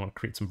little bit. You want to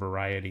create some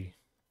variety.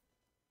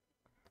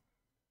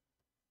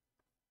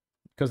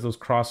 Because those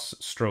cross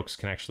strokes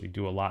can actually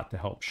do a lot to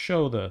help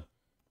show the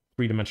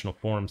three-dimensional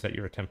forms that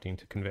you're attempting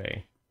to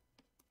convey.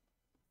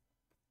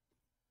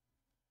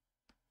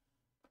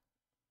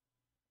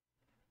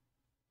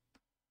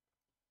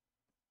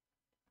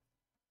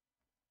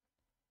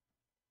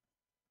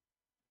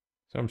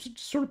 So I'm just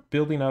sort of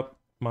building up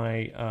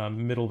my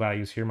middle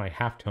values here, my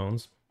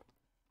halftones,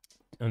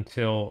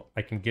 until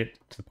I can get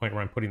to the point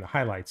where I'm putting the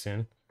highlights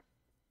in.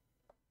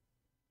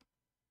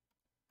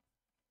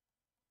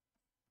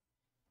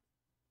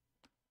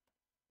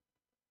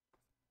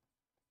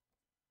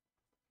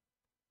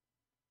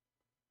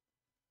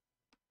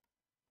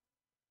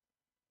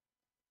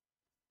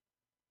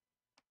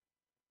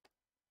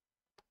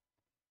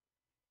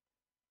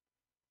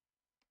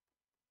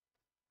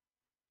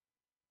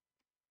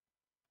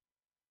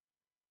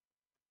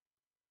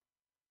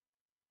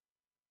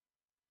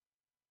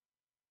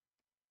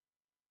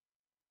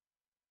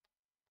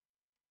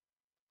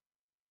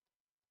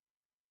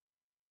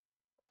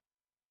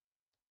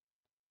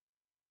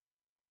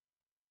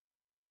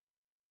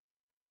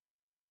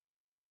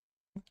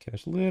 Okay,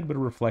 there's a little bit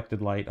of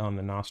reflected light on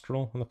the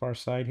nostril on the far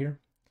side here.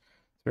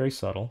 It's very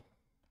subtle.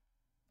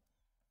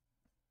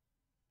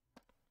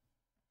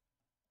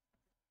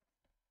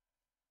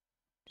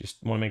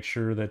 Just want to make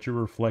sure that your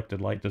reflected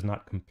light does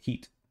not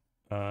compete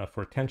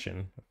for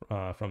attention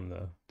from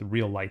the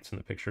real lights in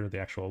the picture, the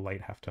actual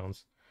light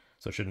halftones.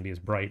 So it shouldn't be as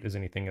bright as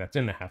anything that's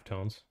in the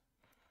halftones.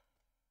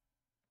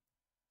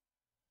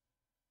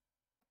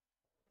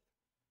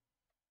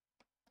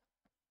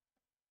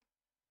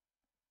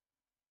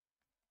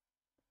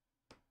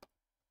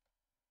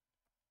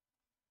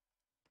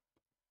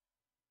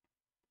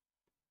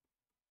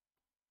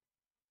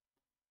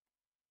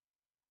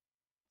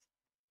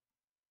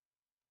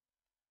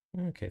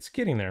 Okay, it's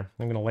getting there.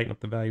 I'm going to lighten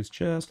up the values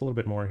just a little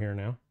bit more here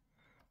now.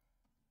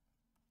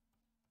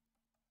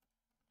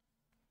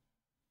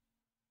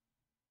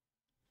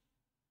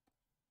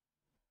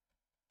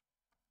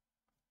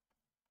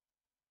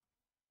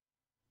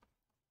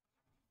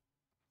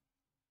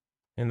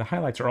 And the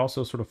highlights are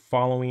also sort of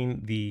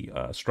following the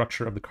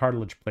structure of the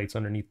cartilage plates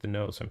underneath the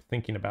nose. So I'm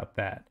thinking about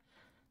that.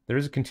 There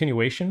is a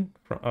continuation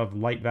of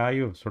light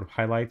value of sort of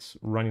highlights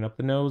running up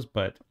the nose,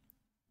 but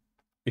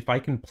if I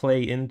can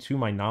play into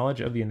my knowledge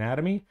of the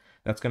anatomy,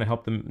 that's going to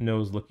help the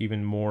nose look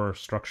even more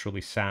structurally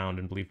sound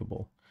and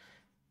believable.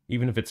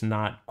 Even if it's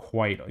not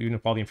quite, even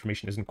if all the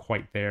information isn't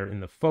quite there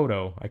in the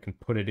photo, I can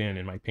put it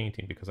in my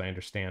painting because I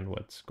understand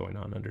what's going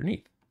on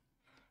underneath.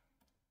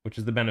 Which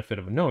is the benefit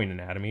of knowing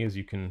anatomy, is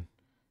you can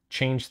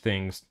change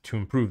things to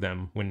improve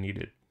them when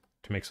needed,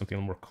 to make something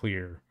more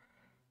clear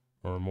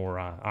or more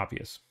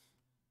obvious.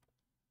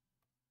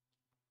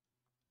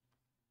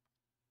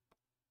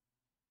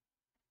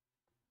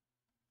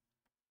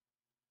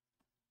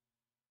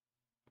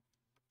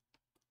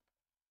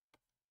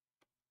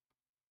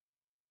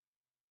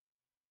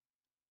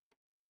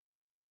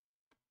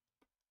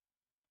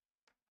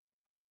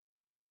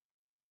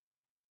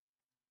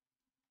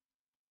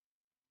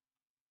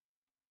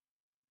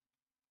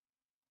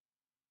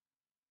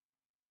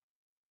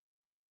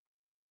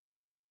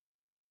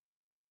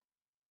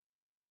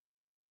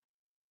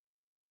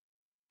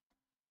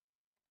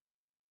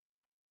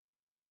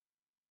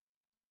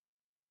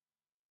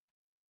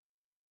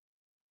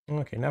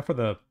 Okay, now for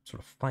the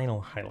sort of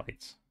final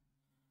highlights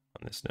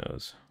on this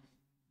nose.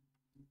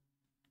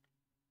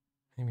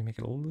 Maybe make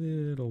it a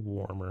little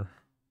warmer.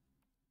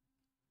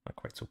 Not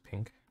quite so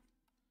pink.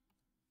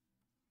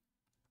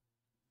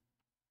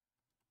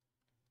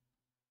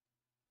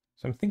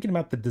 So I'm thinking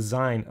about the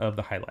design of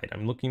the highlight.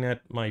 I'm looking at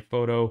my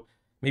photo,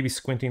 maybe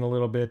squinting a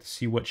little bit to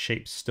see what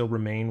shapes still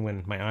remain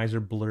when my eyes are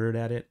blurred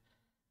at it.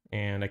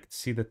 And I can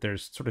see that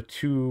there's sort of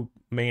two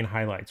main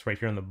highlights right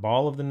here on the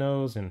ball of the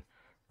nose and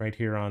right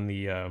here on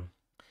the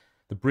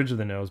bridge of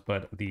the nose,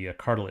 but the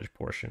cartilage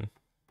portion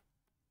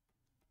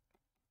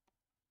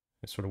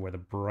is sort of where the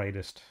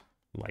brightest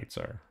lights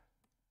are.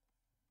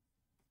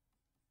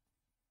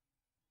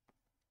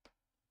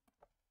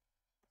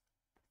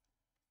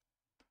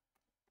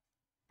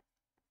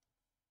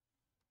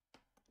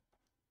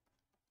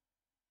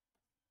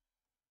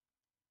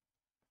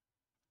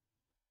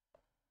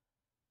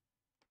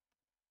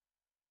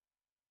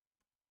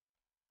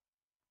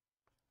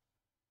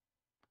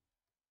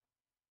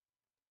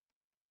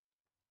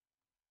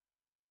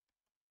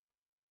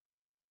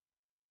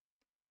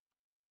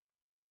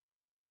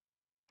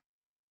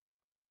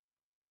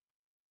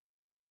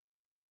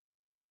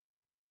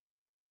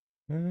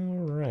 All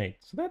right,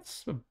 so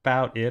that's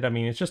about it. I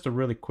mean, it's just a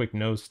really quick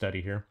nose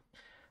study here.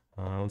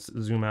 Let's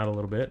zoom out a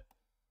little bit.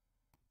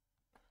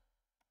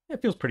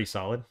 It feels pretty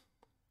solid.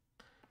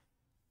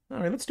 All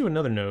right, let's do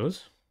another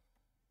nose.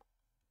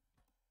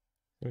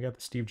 We got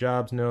the Steve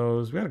Jobs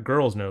nose. We got a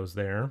girl's nose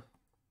there.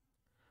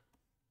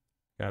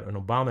 Got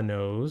an Obama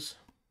nose.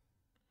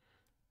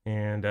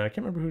 And I can't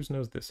remember whose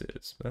nose this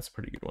is, but that's a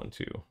pretty good one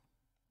too.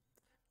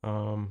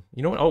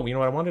 You know what? Oh, you know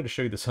what? I wanted to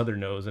show you this other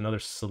nose, another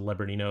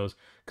celebrity nose,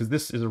 because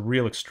this is a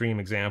real extreme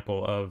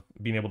example of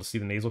being able to see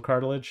the nasal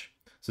cartilage.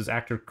 This is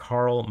actor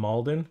Karl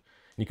Malden. And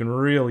you can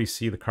really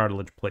see the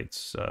cartilage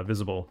plates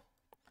visible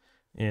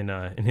in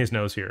his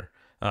nose here.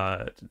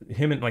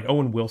 Him and like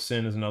Owen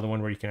Wilson is another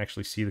one where you can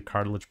actually see the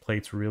cartilage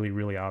plates really,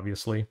 really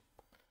obviously.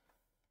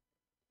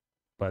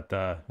 But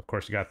of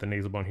course, you got the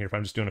nasal bone here. If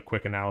I'm just doing a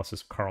quick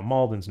analysis of Karl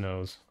Malden's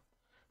nose,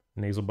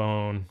 nasal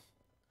bone,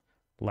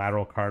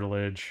 lateral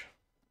cartilage,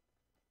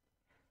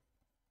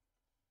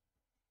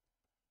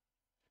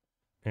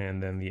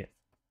 and then the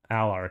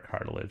alar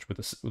cartilage with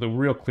a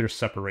real clear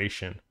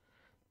separation.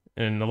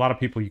 And a lot of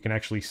people, you can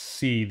actually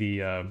see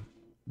the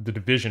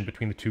division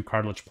between the two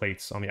cartilage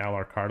plates on the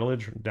alar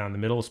cartilage down the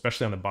middle,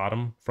 especially on the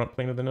bottom front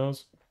plane of the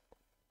nose.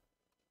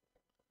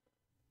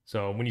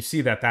 So when you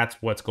see that, that's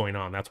what's going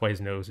on. That's why his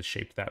nose is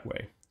shaped that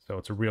way. So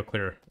it's a real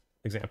clear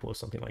example of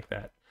something like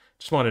that.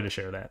 Just wanted to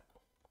share that.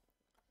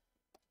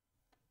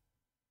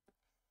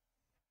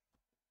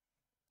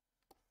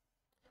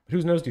 But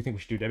whose nose do you think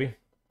we should do, Debbie?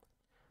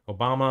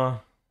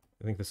 Obama.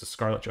 I think this is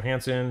Scarlett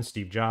Johansson,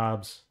 Steve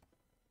Jobs.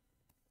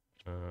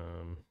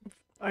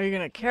 Are you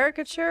going to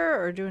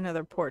caricature or do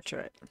another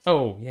portrait?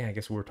 Oh, yeah, I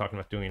guess we were talking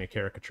about doing a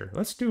caricature.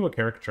 Let's do a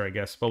caricature, I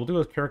guess. But we'll do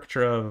a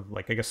caricature of,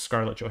 like, I guess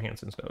Scarlett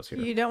Johansson's nose here.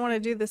 You don't want to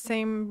do the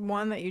same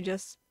one that you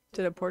just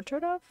did a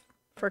portrait of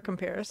for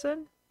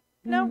comparison?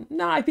 No?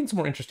 No, I think it's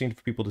more interesting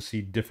for people to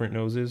see different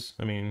noses.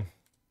 I mean,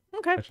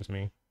 Okay. that's just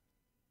me.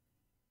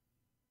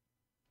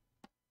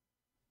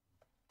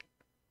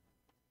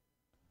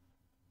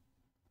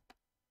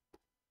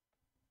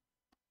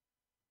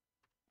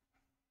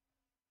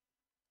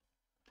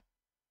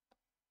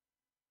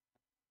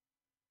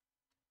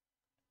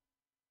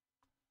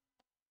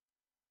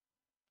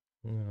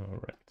 All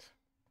right.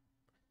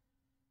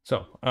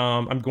 So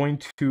I'm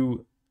going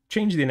to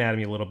change the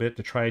anatomy a little bit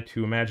to try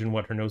to imagine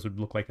what her nose would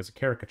look like as a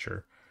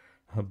caricature.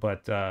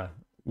 But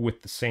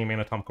with the same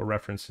anatomical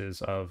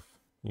references of,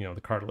 you know,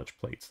 the cartilage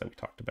plates that we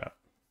talked about.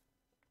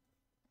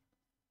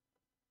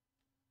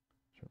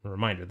 A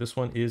reminder, this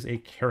one is a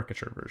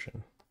caricature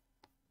version.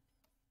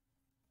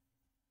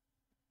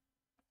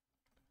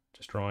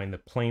 Just drawing the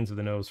planes of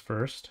the nose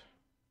first.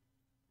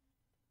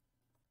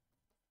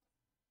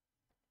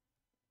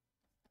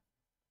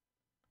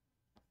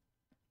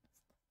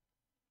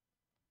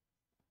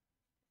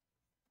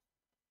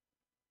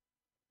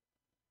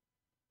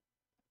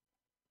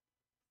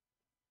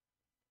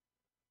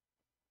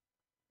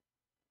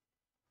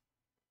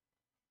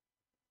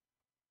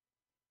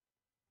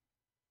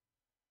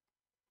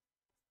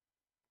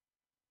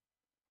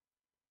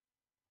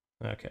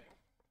 Okay.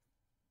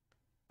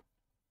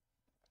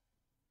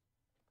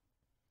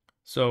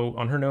 So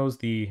on her nose,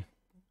 the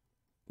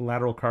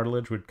lateral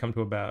cartilage would come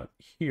to about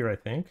here, I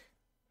think.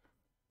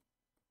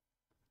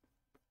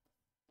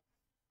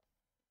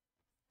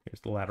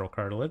 Here's the lateral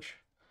cartilage.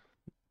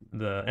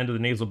 The end of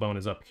the nasal bone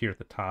is up here at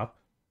the top.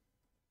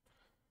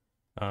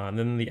 And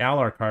then the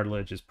alar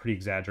cartilage is pretty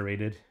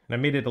exaggerated. And I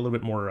made it a little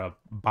bit more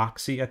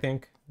boxy, I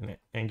think, and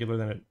angular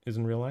than it is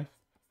in real life.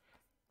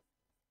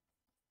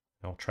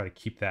 I'll try to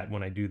keep that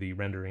when I do the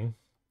rendering.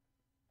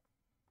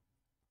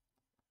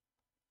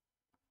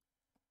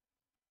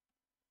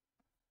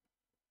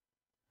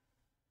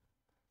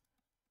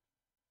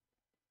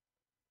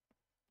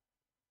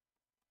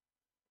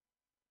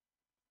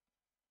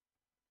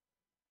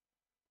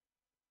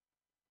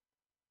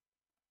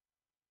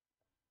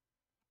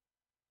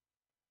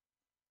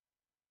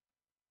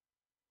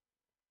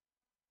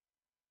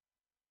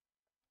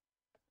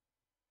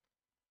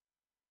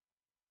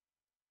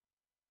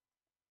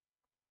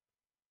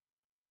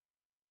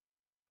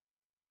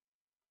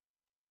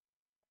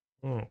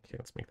 Okay,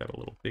 let's make that a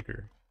little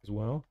bigger as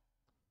well.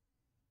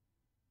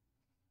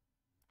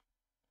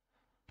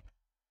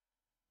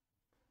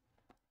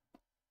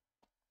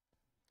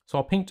 So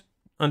I'll paint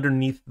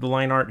underneath the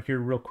line art here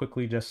real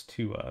quickly just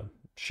to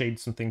shade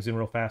some things in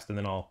real fast, and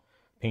then I'll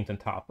paint on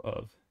top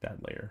of that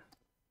layer.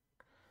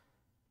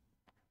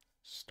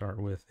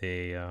 Start with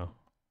a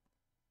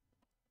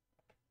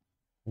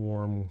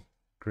warm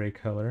gray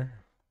color.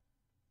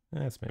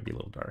 That's maybe a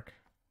little dark.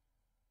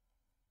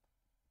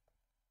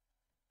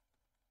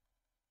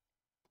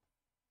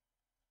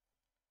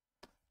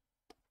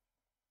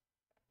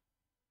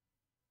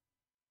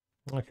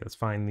 Okay, let's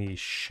find the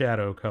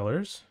shadow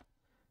colors.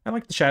 I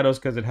like the shadows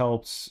because it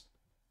helps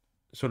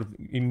sort of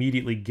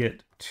immediately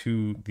get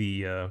to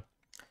the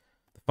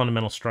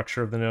fundamental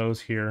structure of the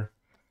nose here.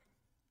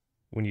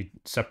 When you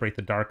separate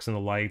the darks and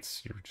the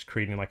lights, you're just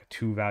creating like a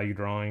two-value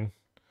drawing,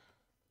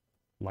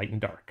 light and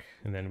dark.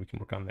 And then we can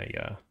work on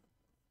the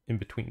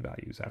in-between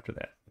values after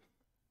that.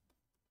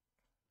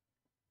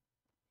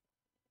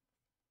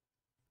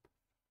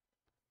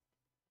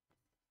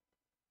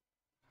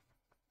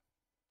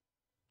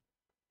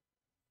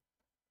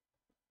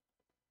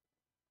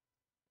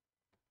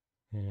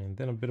 And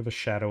then a bit of a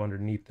shadow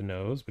underneath the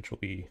nose, which will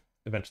be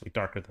eventually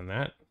darker than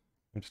that.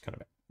 I'm just kind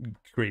of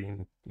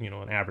creating, you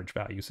know, an average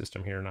value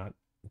system here, not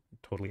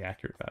totally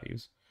accurate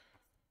values.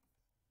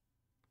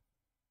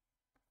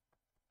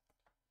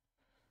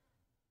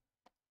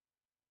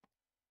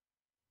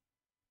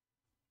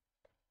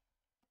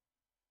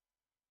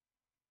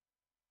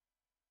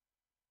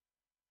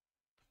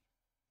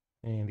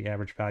 And the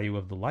average value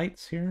of the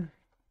lights here,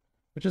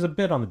 which is a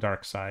bit on the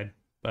dark side,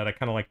 but I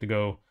kind of like to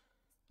go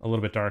a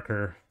little bit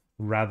darker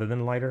rather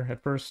than lighter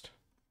at first.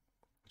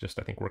 Just,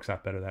 I think, works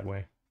out better that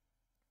way.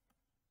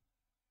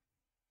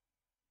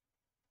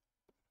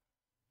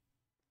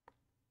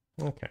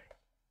 Okay.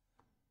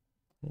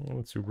 And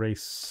let's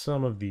erase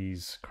some of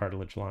these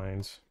cartilage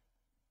lines.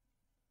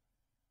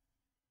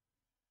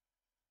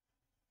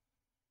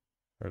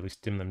 Or at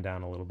least dim them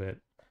down a little bit.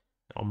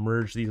 I'll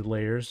merge these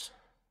layers.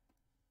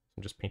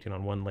 I'm just painting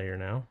on one layer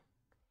now.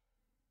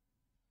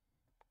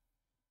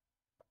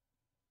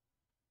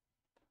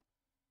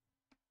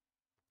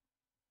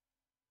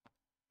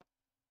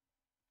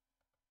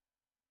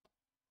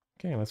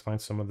 Okay, let's find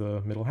some of the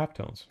middle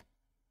halftones.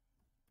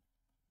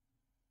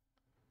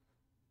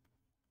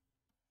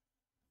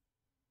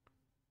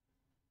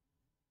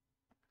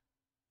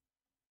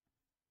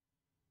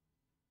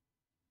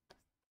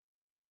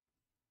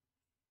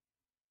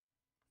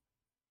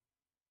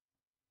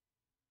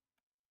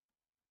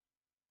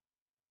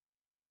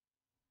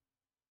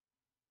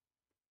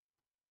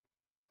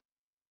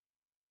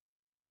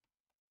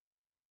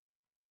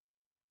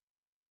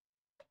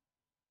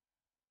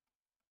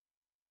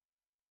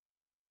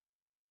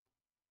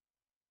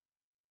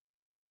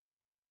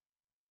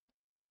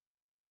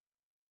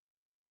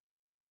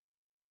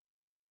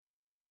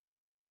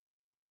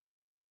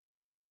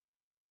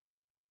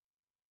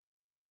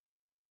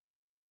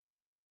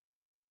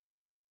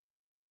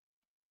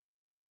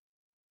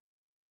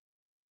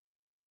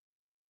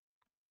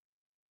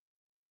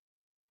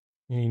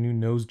 Any new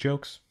nose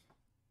jokes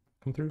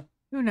come through?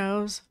 Who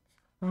knows?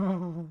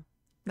 No,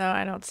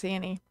 I don't see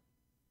any.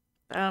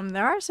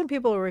 There are some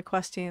people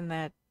requesting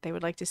that they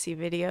would like to see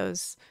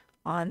videos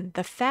on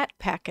the fat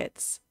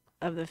packets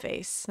of the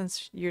face,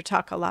 since you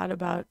talk a lot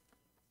about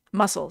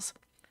muscles.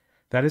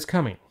 That is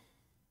coming.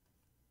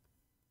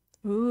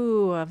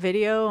 Ooh, a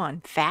video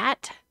on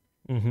fat?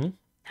 Mm-hmm.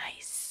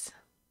 Nice.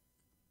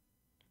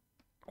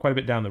 Quite a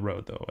bit down the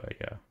road, though.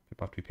 Yeah,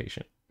 people have to be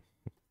patient.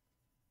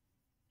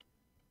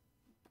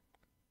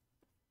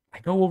 I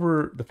go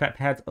over the fat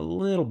pads a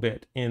little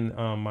bit in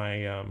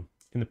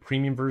in the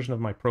premium version of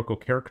my Proco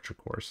caricature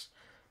course,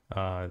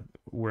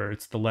 where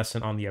it's the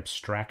lesson on the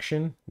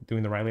abstraction,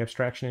 doing the Riley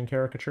abstraction in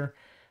caricature,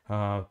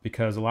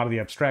 because a lot of the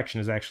abstraction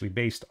is actually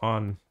based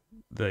on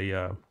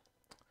the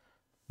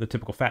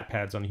typical fat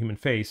pads on the human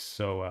face.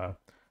 So I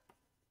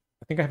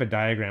think I have a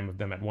diagram of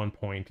them at one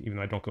point, even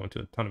though I don't go into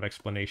a ton of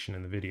explanation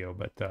in the video.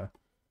 But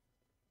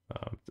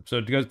so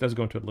it does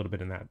go into a little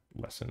bit in that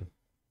lesson.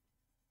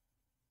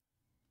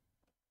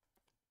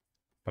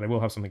 But I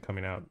will have something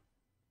coming out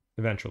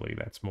eventually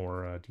that's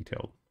more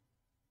detailed.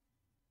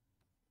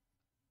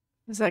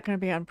 Is that going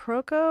to be on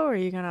Proco, or are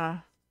you going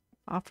to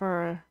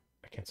offer?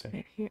 I can't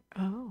say. Here?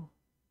 Oh.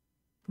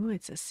 Ooh,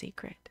 it's a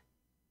secret.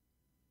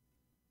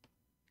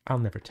 I'll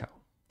never tell.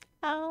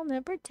 I'll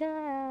never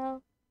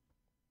tell.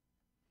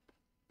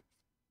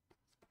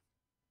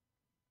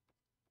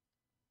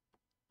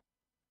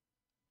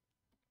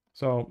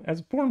 So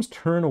as forms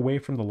turn away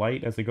from the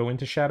light as they go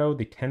into shadow,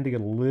 they tend to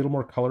get a little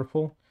more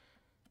colorful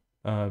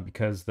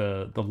because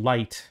the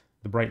light,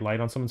 the bright light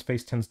on someone's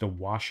face tends to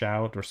wash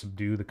out or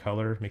subdue the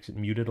color, makes it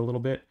muted a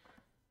little bit.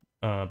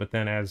 But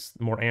then as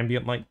more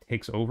ambient light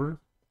takes over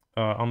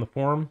on the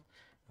form,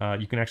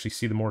 you can actually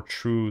see the more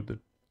true,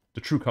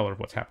 the true color of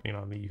what's happening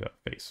on the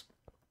face,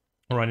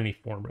 or on any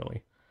form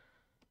really.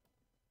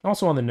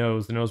 Also on the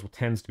nose will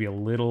tends to be a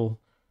little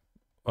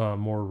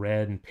more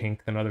red and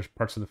pink than other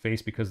parts of the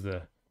face because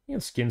the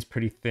skin's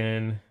pretty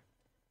thin,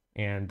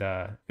 and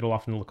it'll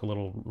often look a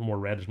little more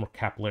red. There's more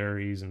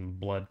capillaries and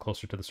blood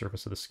closer to the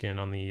surface of the skin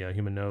on the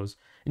human nose,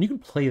 and you can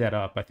play that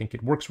up. I think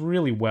it works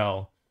really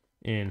well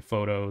in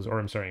photos, or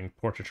I'm sorry, in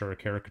portraiture or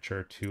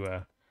caricature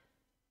to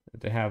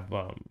have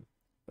a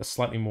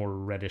slightly more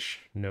reddish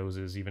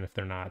noses, even if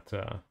they're not,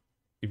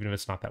 even if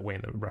it's not that way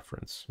in the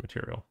reference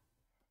material.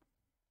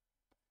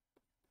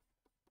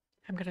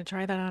 I'm going to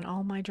try that on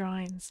all my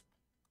drawings.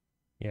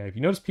 Yeah, if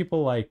you notice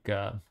people like,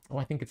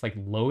 I think it's like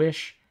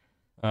Lowish,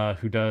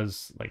 who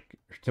does like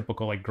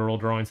typical like girl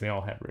drawings, they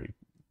all have very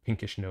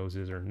pinkish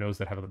noses, or nose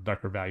that have a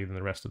darker value than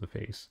the rest of the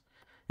face.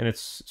 And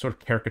it's sort of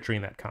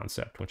caricaturing that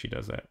concept when she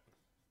does that.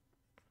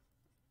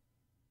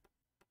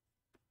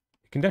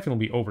 It can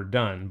definitely be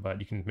overdone, but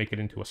you can make it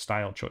into a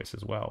style choice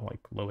as well,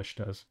 like Lowish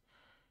does.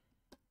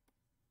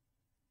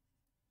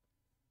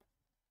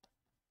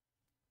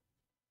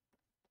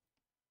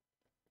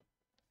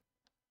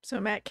 So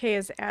Matt K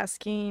is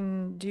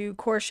asking, do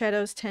core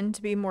shadows tend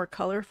to be more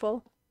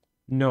colorful?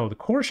 No, the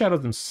core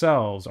shadows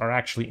themselves are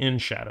actually in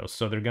shadows,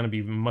 so they're going to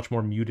be much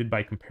more muted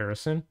by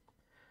comparison.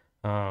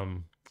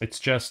 It's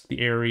just the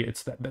area,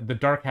 it's the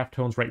dark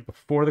halftones right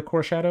before the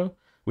core shadow,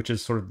 which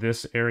is sort of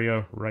this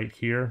area right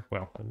here.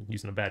 Well, I'm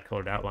using a bad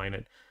color to outline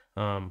it.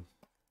 But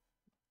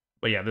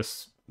yeah,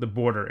 the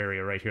border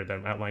area right here that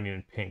I'm outlining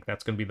in pink,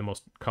 that's going to be the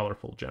most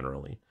colorful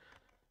generally.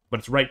 But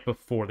it's right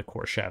before the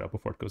core shadow,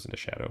 before it goes into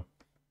shadow.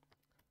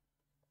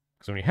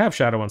 Because when you have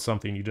shadow on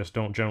something, you just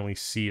don't generally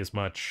see as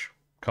much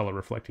color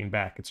reflecting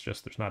back. It's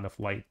just there's not enough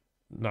light,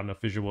 not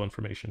enough visual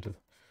information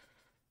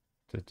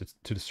to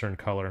discern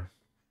color.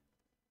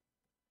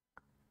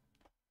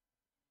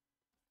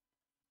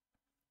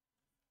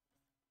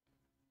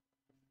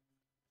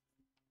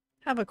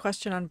 I have a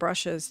question on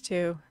brushes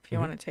too, if you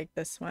want to take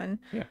this one.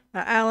 Yeah.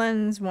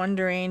 Alan's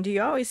wondering, do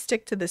you always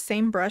stick to the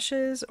same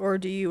brushes, or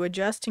do you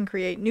adjust and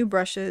create new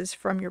brushes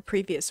from your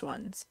previous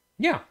ones?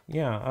 Yeah.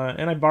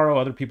 And I borrow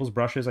other people's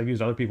brushes. I've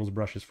used other people's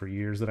brushes for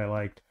years that I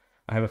liked.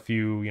 I have a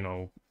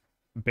few,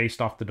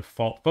 based off the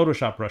default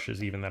Photoshop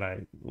brushes even that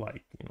I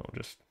like,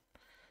 just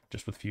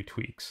with a few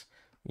tweaks.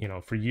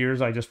 For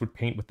years I just would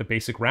paint with the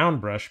basic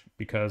round brush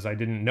because I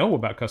didn't know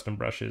about custom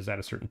brushes at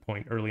a certain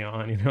point early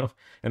on,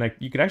 and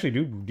you could actually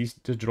do these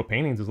digital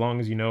paintings as long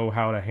as you know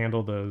how to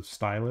handle the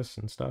stylus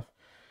and stuff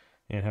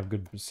and have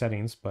good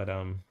settings. But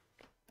I'm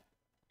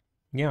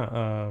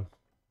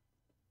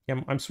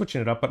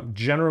switching it up, but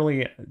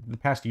generally the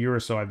past year or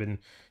so I've been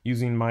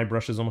using my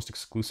brushes almost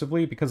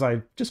exclusively because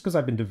I've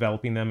been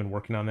developing them and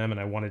working on them,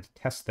 and I wanted to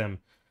test them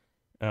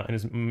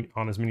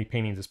on as many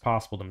paintings as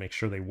possible to make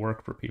sure they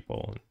work for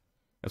people. And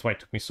that's why it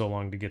took me so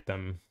long to get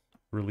them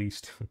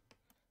released.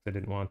 I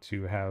didn't want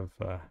to have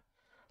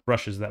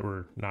brushes that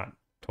were not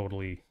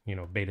totally,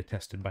 beta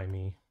tested by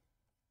me.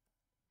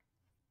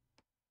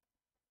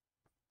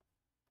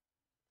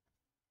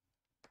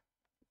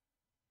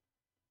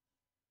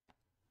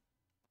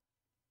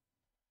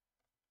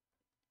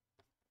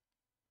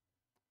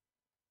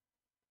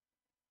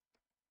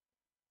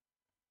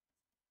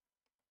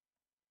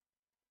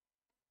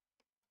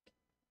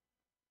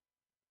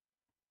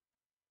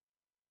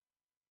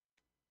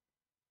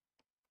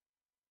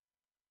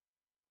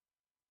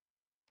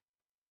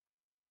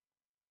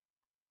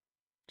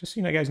 Just so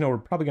you guys know, we're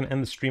probably going to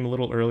end the stream a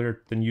little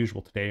earlier than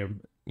usual today,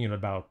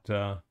 about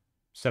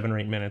 7 or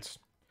 8 minutes.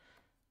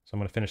 So I'm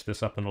going to finish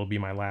this up and it'll be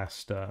my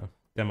last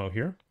demo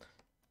here.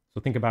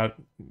 So think about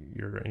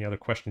any other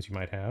questions you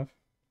might have.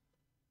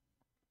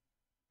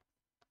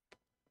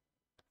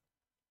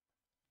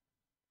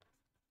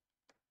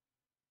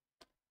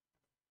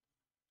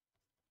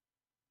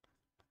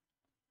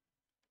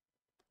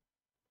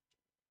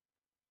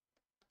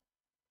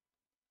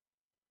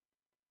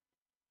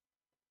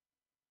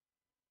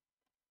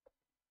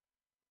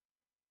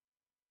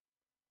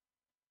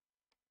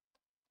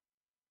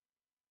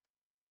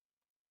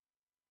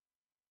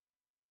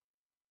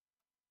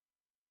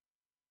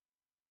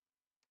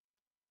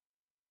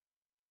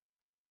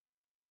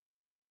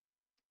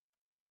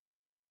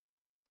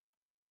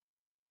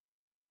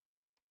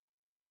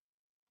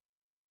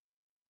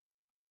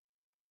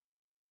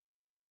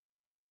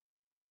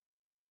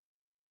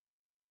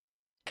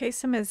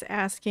 Kasem is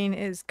asking,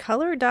 is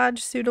color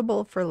dodge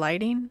suitable for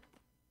lighting?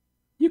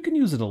 You can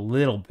use it a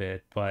little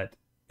bit, but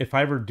if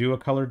I ever do a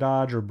color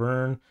dodge or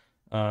burn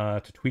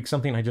to tweak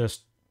something, I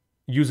just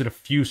use it a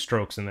few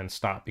strokes and then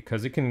stop,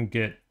 because it can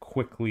get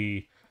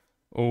quickly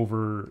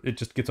it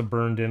just gets a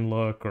burned in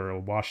look or a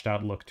washed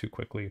out look too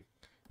quickly.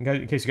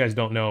 In case you guys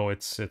don't know,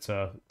 it's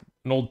an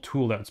old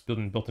tool that's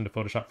been built into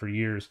Photoshop for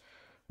years,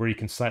 where you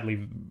can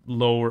slightly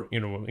lower,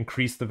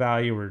 increase the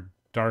value or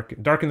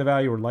darken the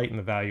value or lighten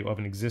the value of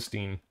the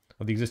existing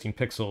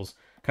pixels,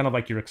 kind of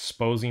like you're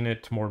exposing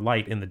it to more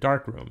light in the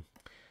darkroom.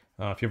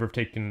 If you've ever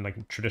taken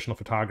like traditional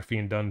photography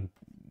and done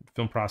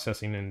film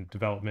processing and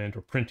development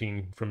or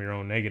printing from your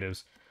own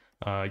negatives,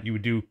 you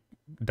would do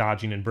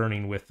dodging and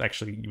burning with,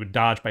 actually you would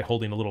dodge by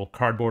holding a little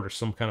cardboard or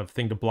some kind of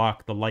thing to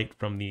block the light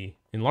from the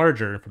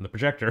enlarger, from the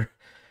projector,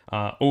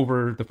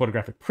 over the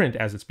photographic print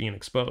as it's being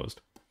exposed.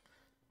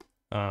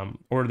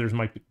 Or there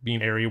might be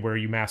an area where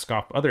you mask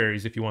off other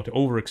areas if you want to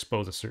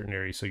overexpose a certain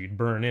area, so you'd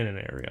burn in an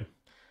area.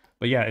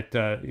 But yeah,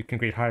 it can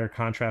create higher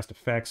contrast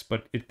effects,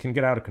 but it can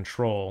get out of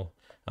control.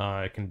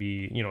 It can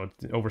be,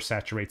 it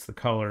oversaturates the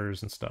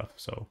colors and stuff.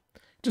 So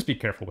just be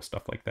careful with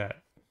stuff like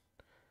that.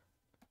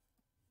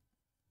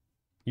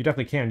 You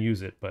definitely can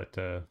use it, but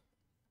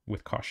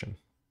with caution.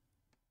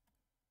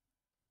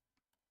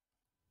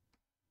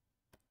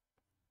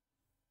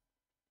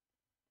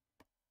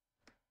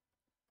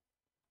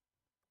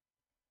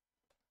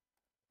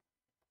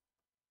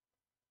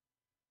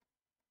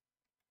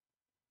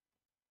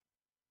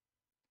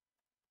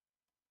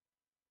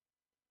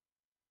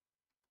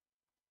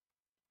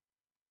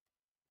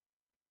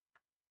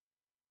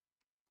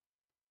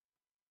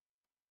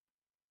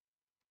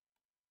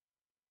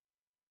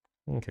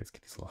 Okay, let's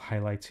get these little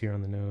highlights here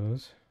on the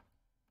nose.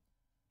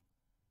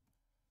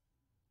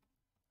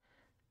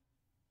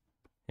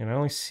 And I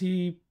only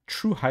see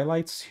true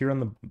highlights here on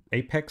the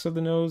apex of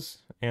the nose,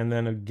 and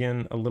then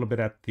again a little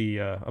bit at the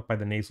up by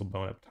the nasal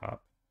bone up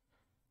top.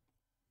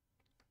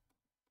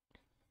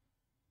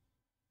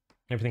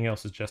 Everything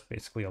else is just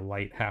basically a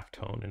light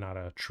halftone and not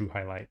a true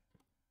highlight.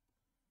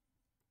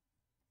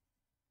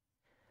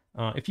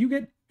 If you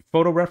get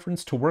photo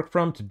reference to work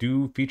from to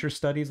do feature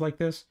studies like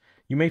this,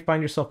 you may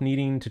find yourself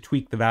needing to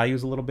tweak the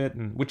values a little bit,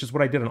 and which is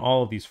what I did on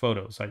all of these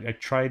photos. I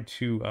tried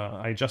to,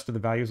 I adjusted the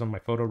values on my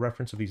photo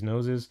reference of these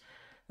noses,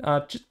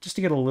 just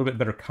to get a little bit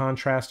better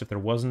contrast if there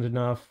wasn't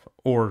enough,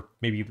 or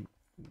maybe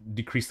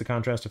decrease the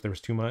contrast if there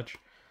was too much.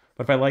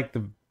 But if I liked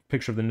the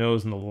picture of the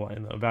nose and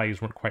the values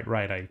weren't quite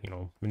right, I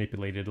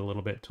manipulated it a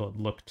little bit till it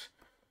looked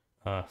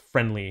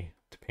friendly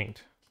to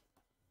paint.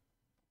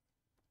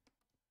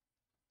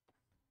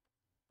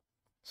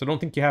 So don't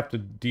think you have to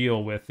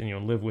deal with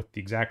live with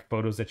the exact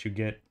photos that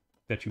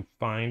you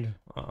find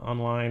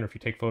online, or if you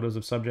take photos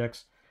of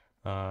subjects.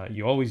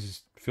 You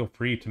always feel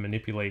free to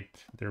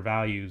manipulate their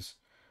values,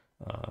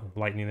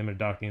 lightening them and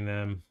darkening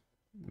them,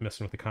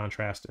 messing with the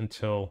contrast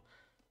until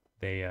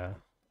they'll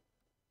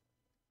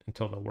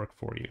work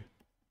for you.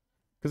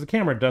 Because the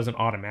camera doesn't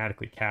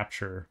automatically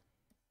capture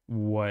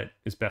what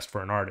is best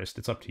for an artist.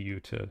 It's up to you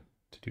to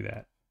do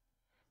that,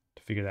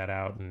 to figure that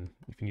out. And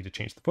if you need to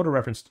change the photo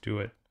reference to do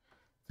it,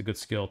 it's a good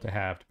skill to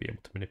have to be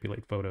able to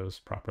manipulate photos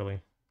properly.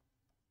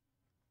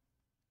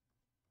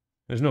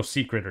 There's no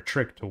secret or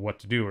trick to what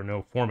to do, or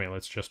no formula.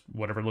 It's just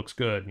whatever looks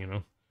good,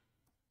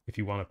 If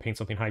you want to paint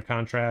something high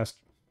contrast,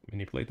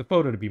 manipulate the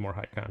photo to be more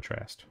high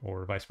contrast,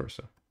 or vice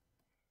versa.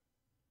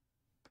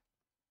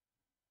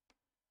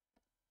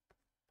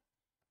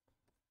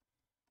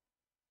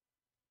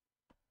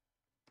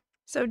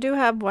 So do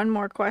have one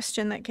more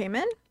question that came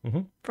in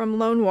from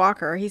Lone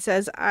Walker. He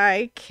says,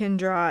 I can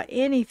draw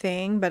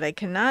anything, but I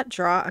cannot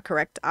draw a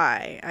correct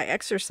eye. I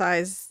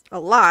exercise a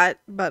lot,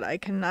 but I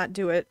cannot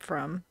do it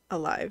for a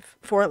live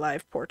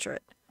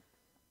portrait.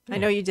 I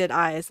know you did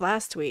eyes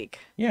last week.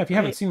 Yeah, if you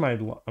haven't seen my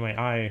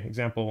eye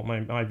example,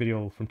 my eye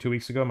video from 2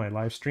 weeks ago, my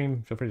live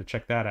stream, feel free to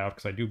check that out,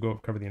 because I do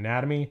cover the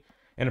anatomy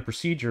and a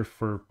procedure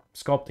for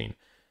sculpting.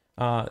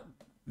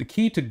 The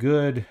key to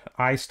good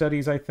eye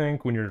studies, I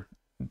think, when you're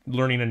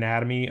learning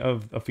anatomy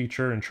of a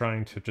feature and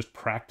trying to just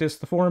practice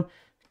the form,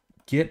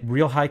 get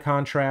real high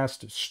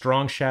contrast,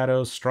 strong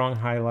shadows, strong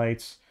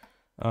highlights,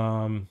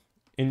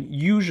 And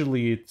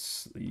usually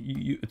it's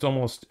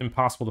almost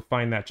impossible to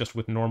find that just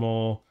with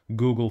normal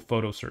Google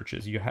photo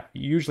searches. You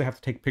usually have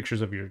to take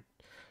pictures of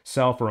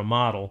yourself or a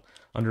model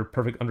under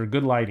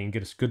good lighting,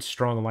 get a good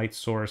strong light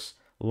source,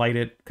 light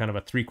it kind of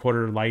a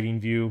 3/4 lighting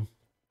view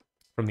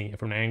from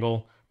an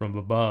angle from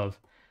above,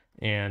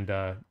 and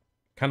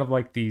kind of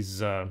like these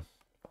the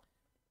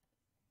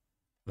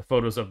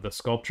photos of the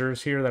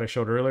sculptures here that I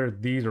showed earlier.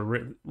 These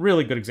are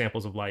really good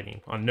examples of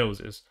lighting on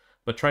noses,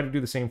 but try to do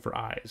the same for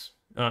eyes.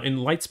 In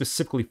light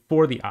specifically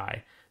for the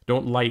eye.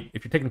 Don't light,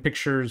 if you're taking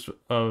pictures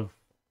of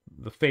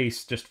the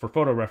face just for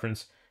photo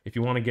reference, if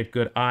you want to get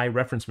good eye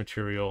reference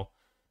material,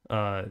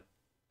 look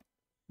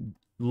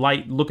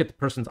at the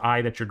person's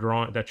eye that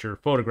you're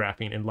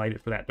photographing and light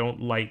it for that. Don't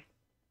light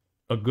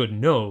a good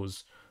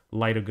nose,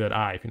 light a good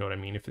eye, if you know what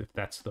I mean, if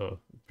that's the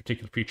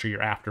particular feature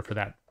you're after for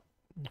that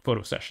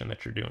photo session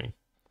that you're doing.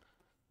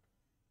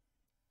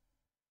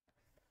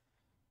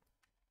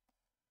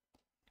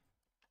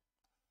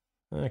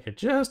 Okay,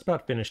 just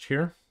about finished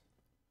here.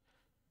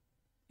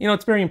 You know,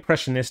 it's very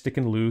impressionistic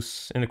and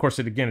loose. And of course,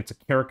 it's a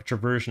caricature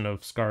version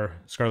of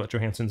Scarlett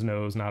Johansson's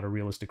nose, not a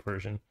realistic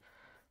version.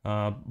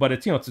 But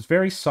it's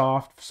very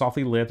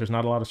softly lit. There's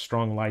not a lot of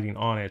strong lighting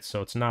on it,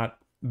 so it's not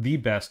the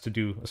best to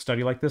do a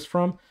study like this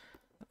from.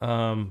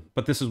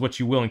 But this is what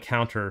you will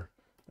encounter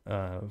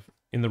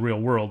in the real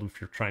world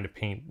if you're trying to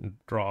paint and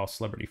draw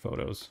celebrity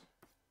photos.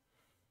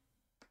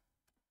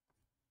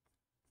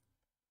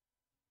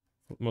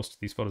 Most of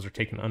these photos are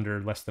taken under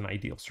less than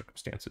ideal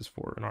circumstances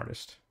for an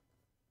artist.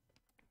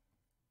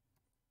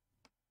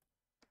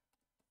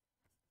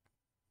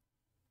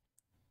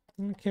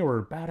 Okay, we're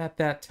about at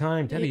that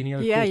time. Debbie, any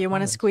other you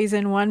want to squeeze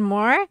in one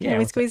more? Can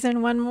we squeeze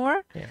in one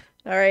more? Yeah.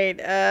 All right.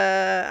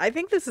 I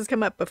think this has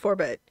come up before,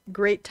 but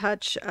Great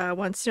Touch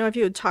wants to know if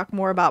you would talk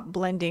more about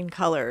blending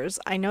colors.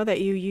 I know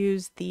that you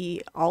use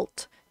the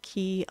Alt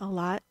key a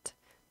lot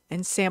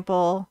and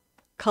sample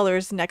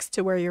colors next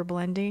to where you're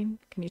blending.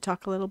 Can you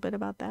talk a little bit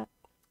about that?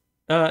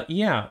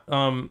 Yeah.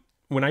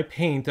 When I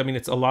paint, I mean,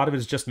 a lot of it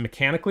is just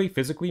mechanically,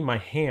 physically.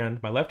 My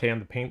left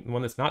hand, the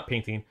one that's not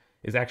painting,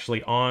 is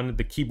actually on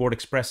the keyboard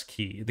express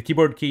key, the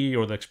keyboard key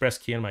or the express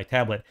key on my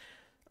tablet,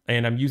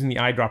 and I'm using the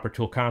eyedropper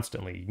tool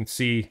constantly. You can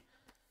see,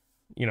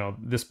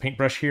 this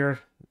paintbrush here.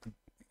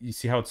 You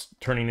see how it's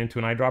turning into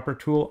an eyedropper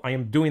tool? I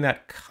am doing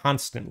that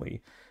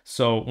constantly.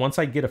 So once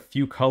I get a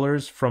few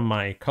colors from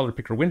my color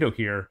picker window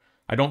here,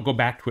 I don't go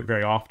back to it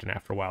very often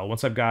after a while.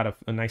 Once I've got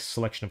a nice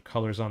selection of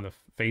colors on the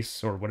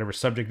face or whatever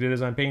subject it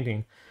is I'm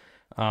painting,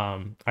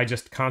 I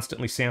just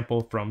constantly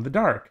sample from the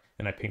dark,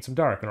 and I paint some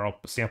dark, or I'll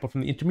sample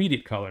from the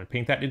intermediate color and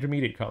paint that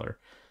intermediate color.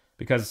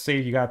 Because say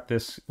you got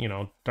this,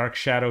 dark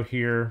shadow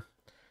here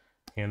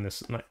and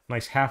this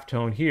nice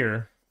halftone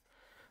here.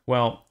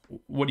 Well,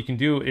 what you can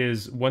do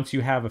is once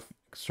you have a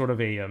sort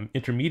of a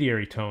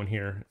intermediary tone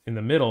here in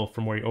the middle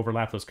from where you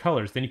overlap those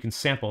colors, then you can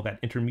sample that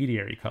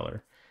intermediary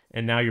color.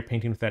 And now you're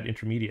painting with that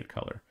intermediate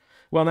color.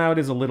 Well, now it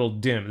is a little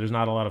dim. There's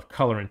not a lot of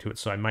color into it,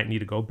 so I might need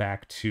to go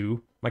back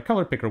to my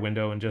color picker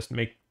window and just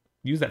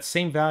use that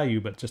same value,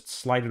 but just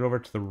slide it over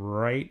to the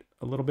right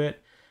a little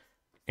bit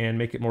and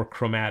make it more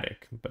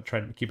chromatic, but try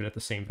to keep it at the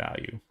same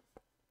value.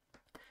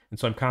 And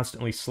so I'm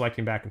constantly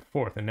selecting back and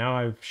forth. And now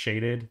I've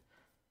shaded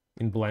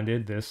and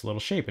blended this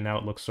little shape, and now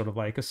it looks sort of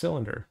like a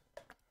cylinder.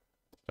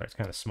 Sorry, it's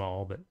kind of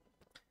small, but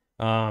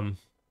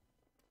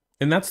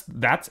and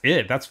that's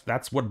it.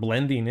 That's what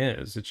blending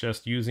is. It's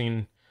just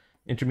using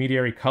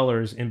intermediary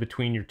colors in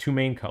between your two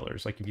main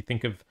colors. Like if you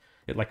think of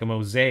it like a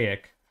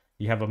mosaic,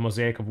 you have a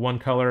mosaic of one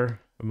color,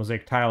 a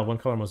mosaic tile of one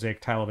color, a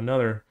mosaic tile of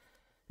another,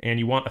 and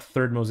you want a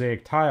third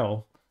mosaic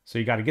tile, so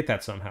you got to get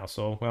that somehow.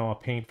 So, well, I'll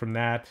paint from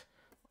that.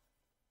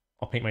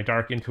 I'll paint my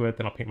dark into it,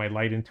 then I'll paint my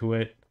light into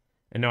it,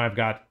 and now I've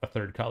got a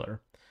third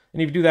color.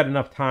 And if you do that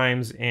enough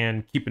times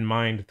and keep in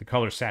mind the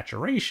color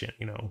saturation,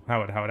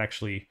 how it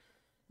actually,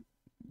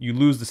 you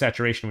lose the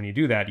saturation when you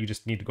do that. You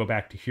just need to go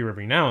back to here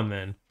every now and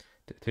then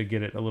to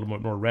get it a little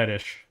bit more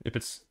reddish, if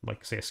it's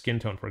like, say, a skin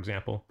tone, for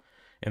example,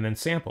 and then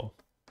sample.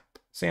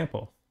 I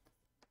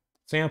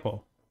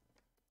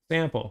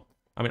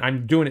mean,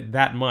 I'm doing it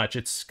that much.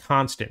 It's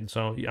constant.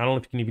 So I don't know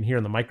if you can even hear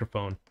in the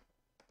microphone.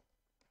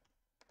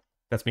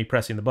 That's me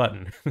pressing the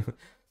button.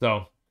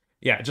 So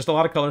yeah, just a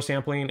lot of color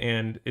sampling,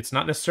 and it's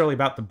not necessarily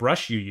about the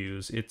brush you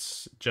use.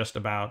 It's just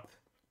about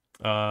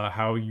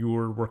how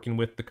you're working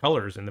with the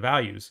colors and the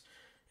values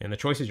and the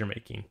choices you're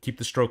making. Keep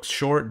the strokes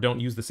short. Don't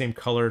use the same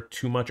color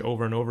too much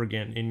over and over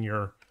again in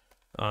your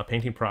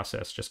painting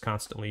process. Just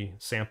constantly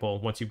sample.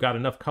 Once you've got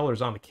enough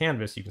colors on the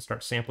canvas, you can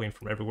start sampling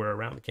from everywhere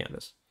around the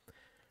canvas.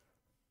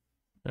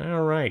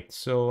 All right,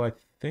 so I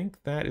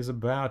think that is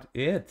about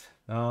it.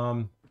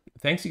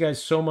 Thanks you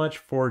guys so much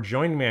for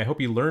joining me. I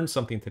hope you learned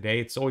something today.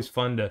 It's always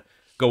fun to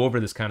go over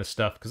this kind of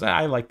stuff because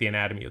I like the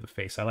anatomy of the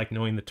face. I like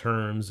knowing the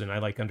terms, and I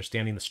like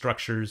understanding the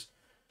structures.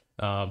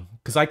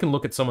 Because I can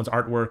look at someone's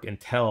artwork and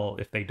tell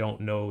if they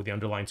don't know the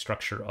underlying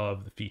structure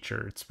of the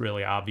feature. It's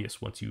really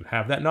obvious once you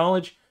have that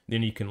knowledge.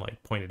 Then you can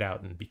point it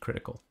out and be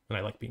critical. And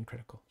I like being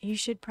critical. You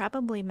should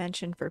probably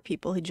mention for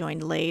people who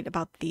joined late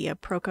about the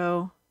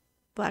Proko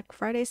Black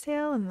Friday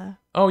sale and the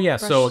Oh yeah,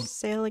 brush so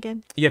sale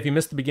again? yeah, if you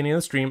missed the beginning of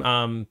the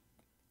stream,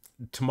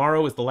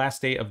 tomorrow is the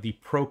last day of the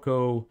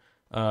Proco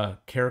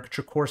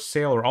caricature course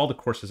sale, or all the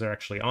courses are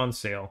actually on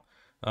sale.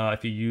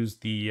 If you use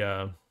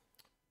the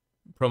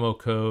promo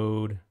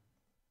code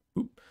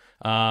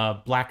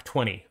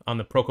Black20 on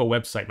the Proco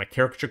website, my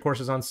caricature course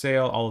is on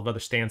sale. All of other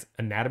Stan's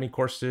anatomy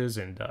courses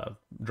and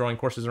drawing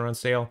courses are on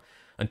sale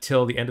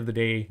until the end of the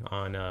day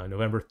on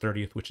November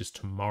 30th, which is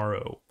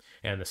tomorrow.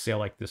 And the sale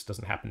like this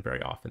doesn't happen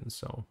very often,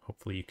 so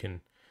hopefully you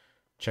can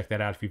check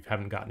that out if you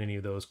haven't gotten any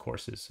of those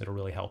courses. It'll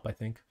really help, I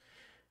think.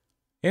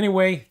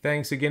 Anyway,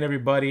 thanks again,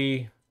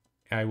 everybody.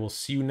 I will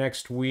see you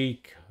next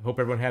week. Hope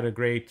everyone had a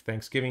great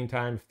Thanksgiving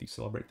time, if you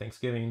celebrate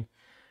Thanksgiving.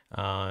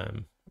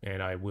 And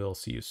I will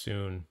see you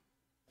soon.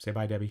 Say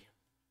bye, Debbie.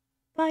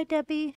 Bye, Debbie.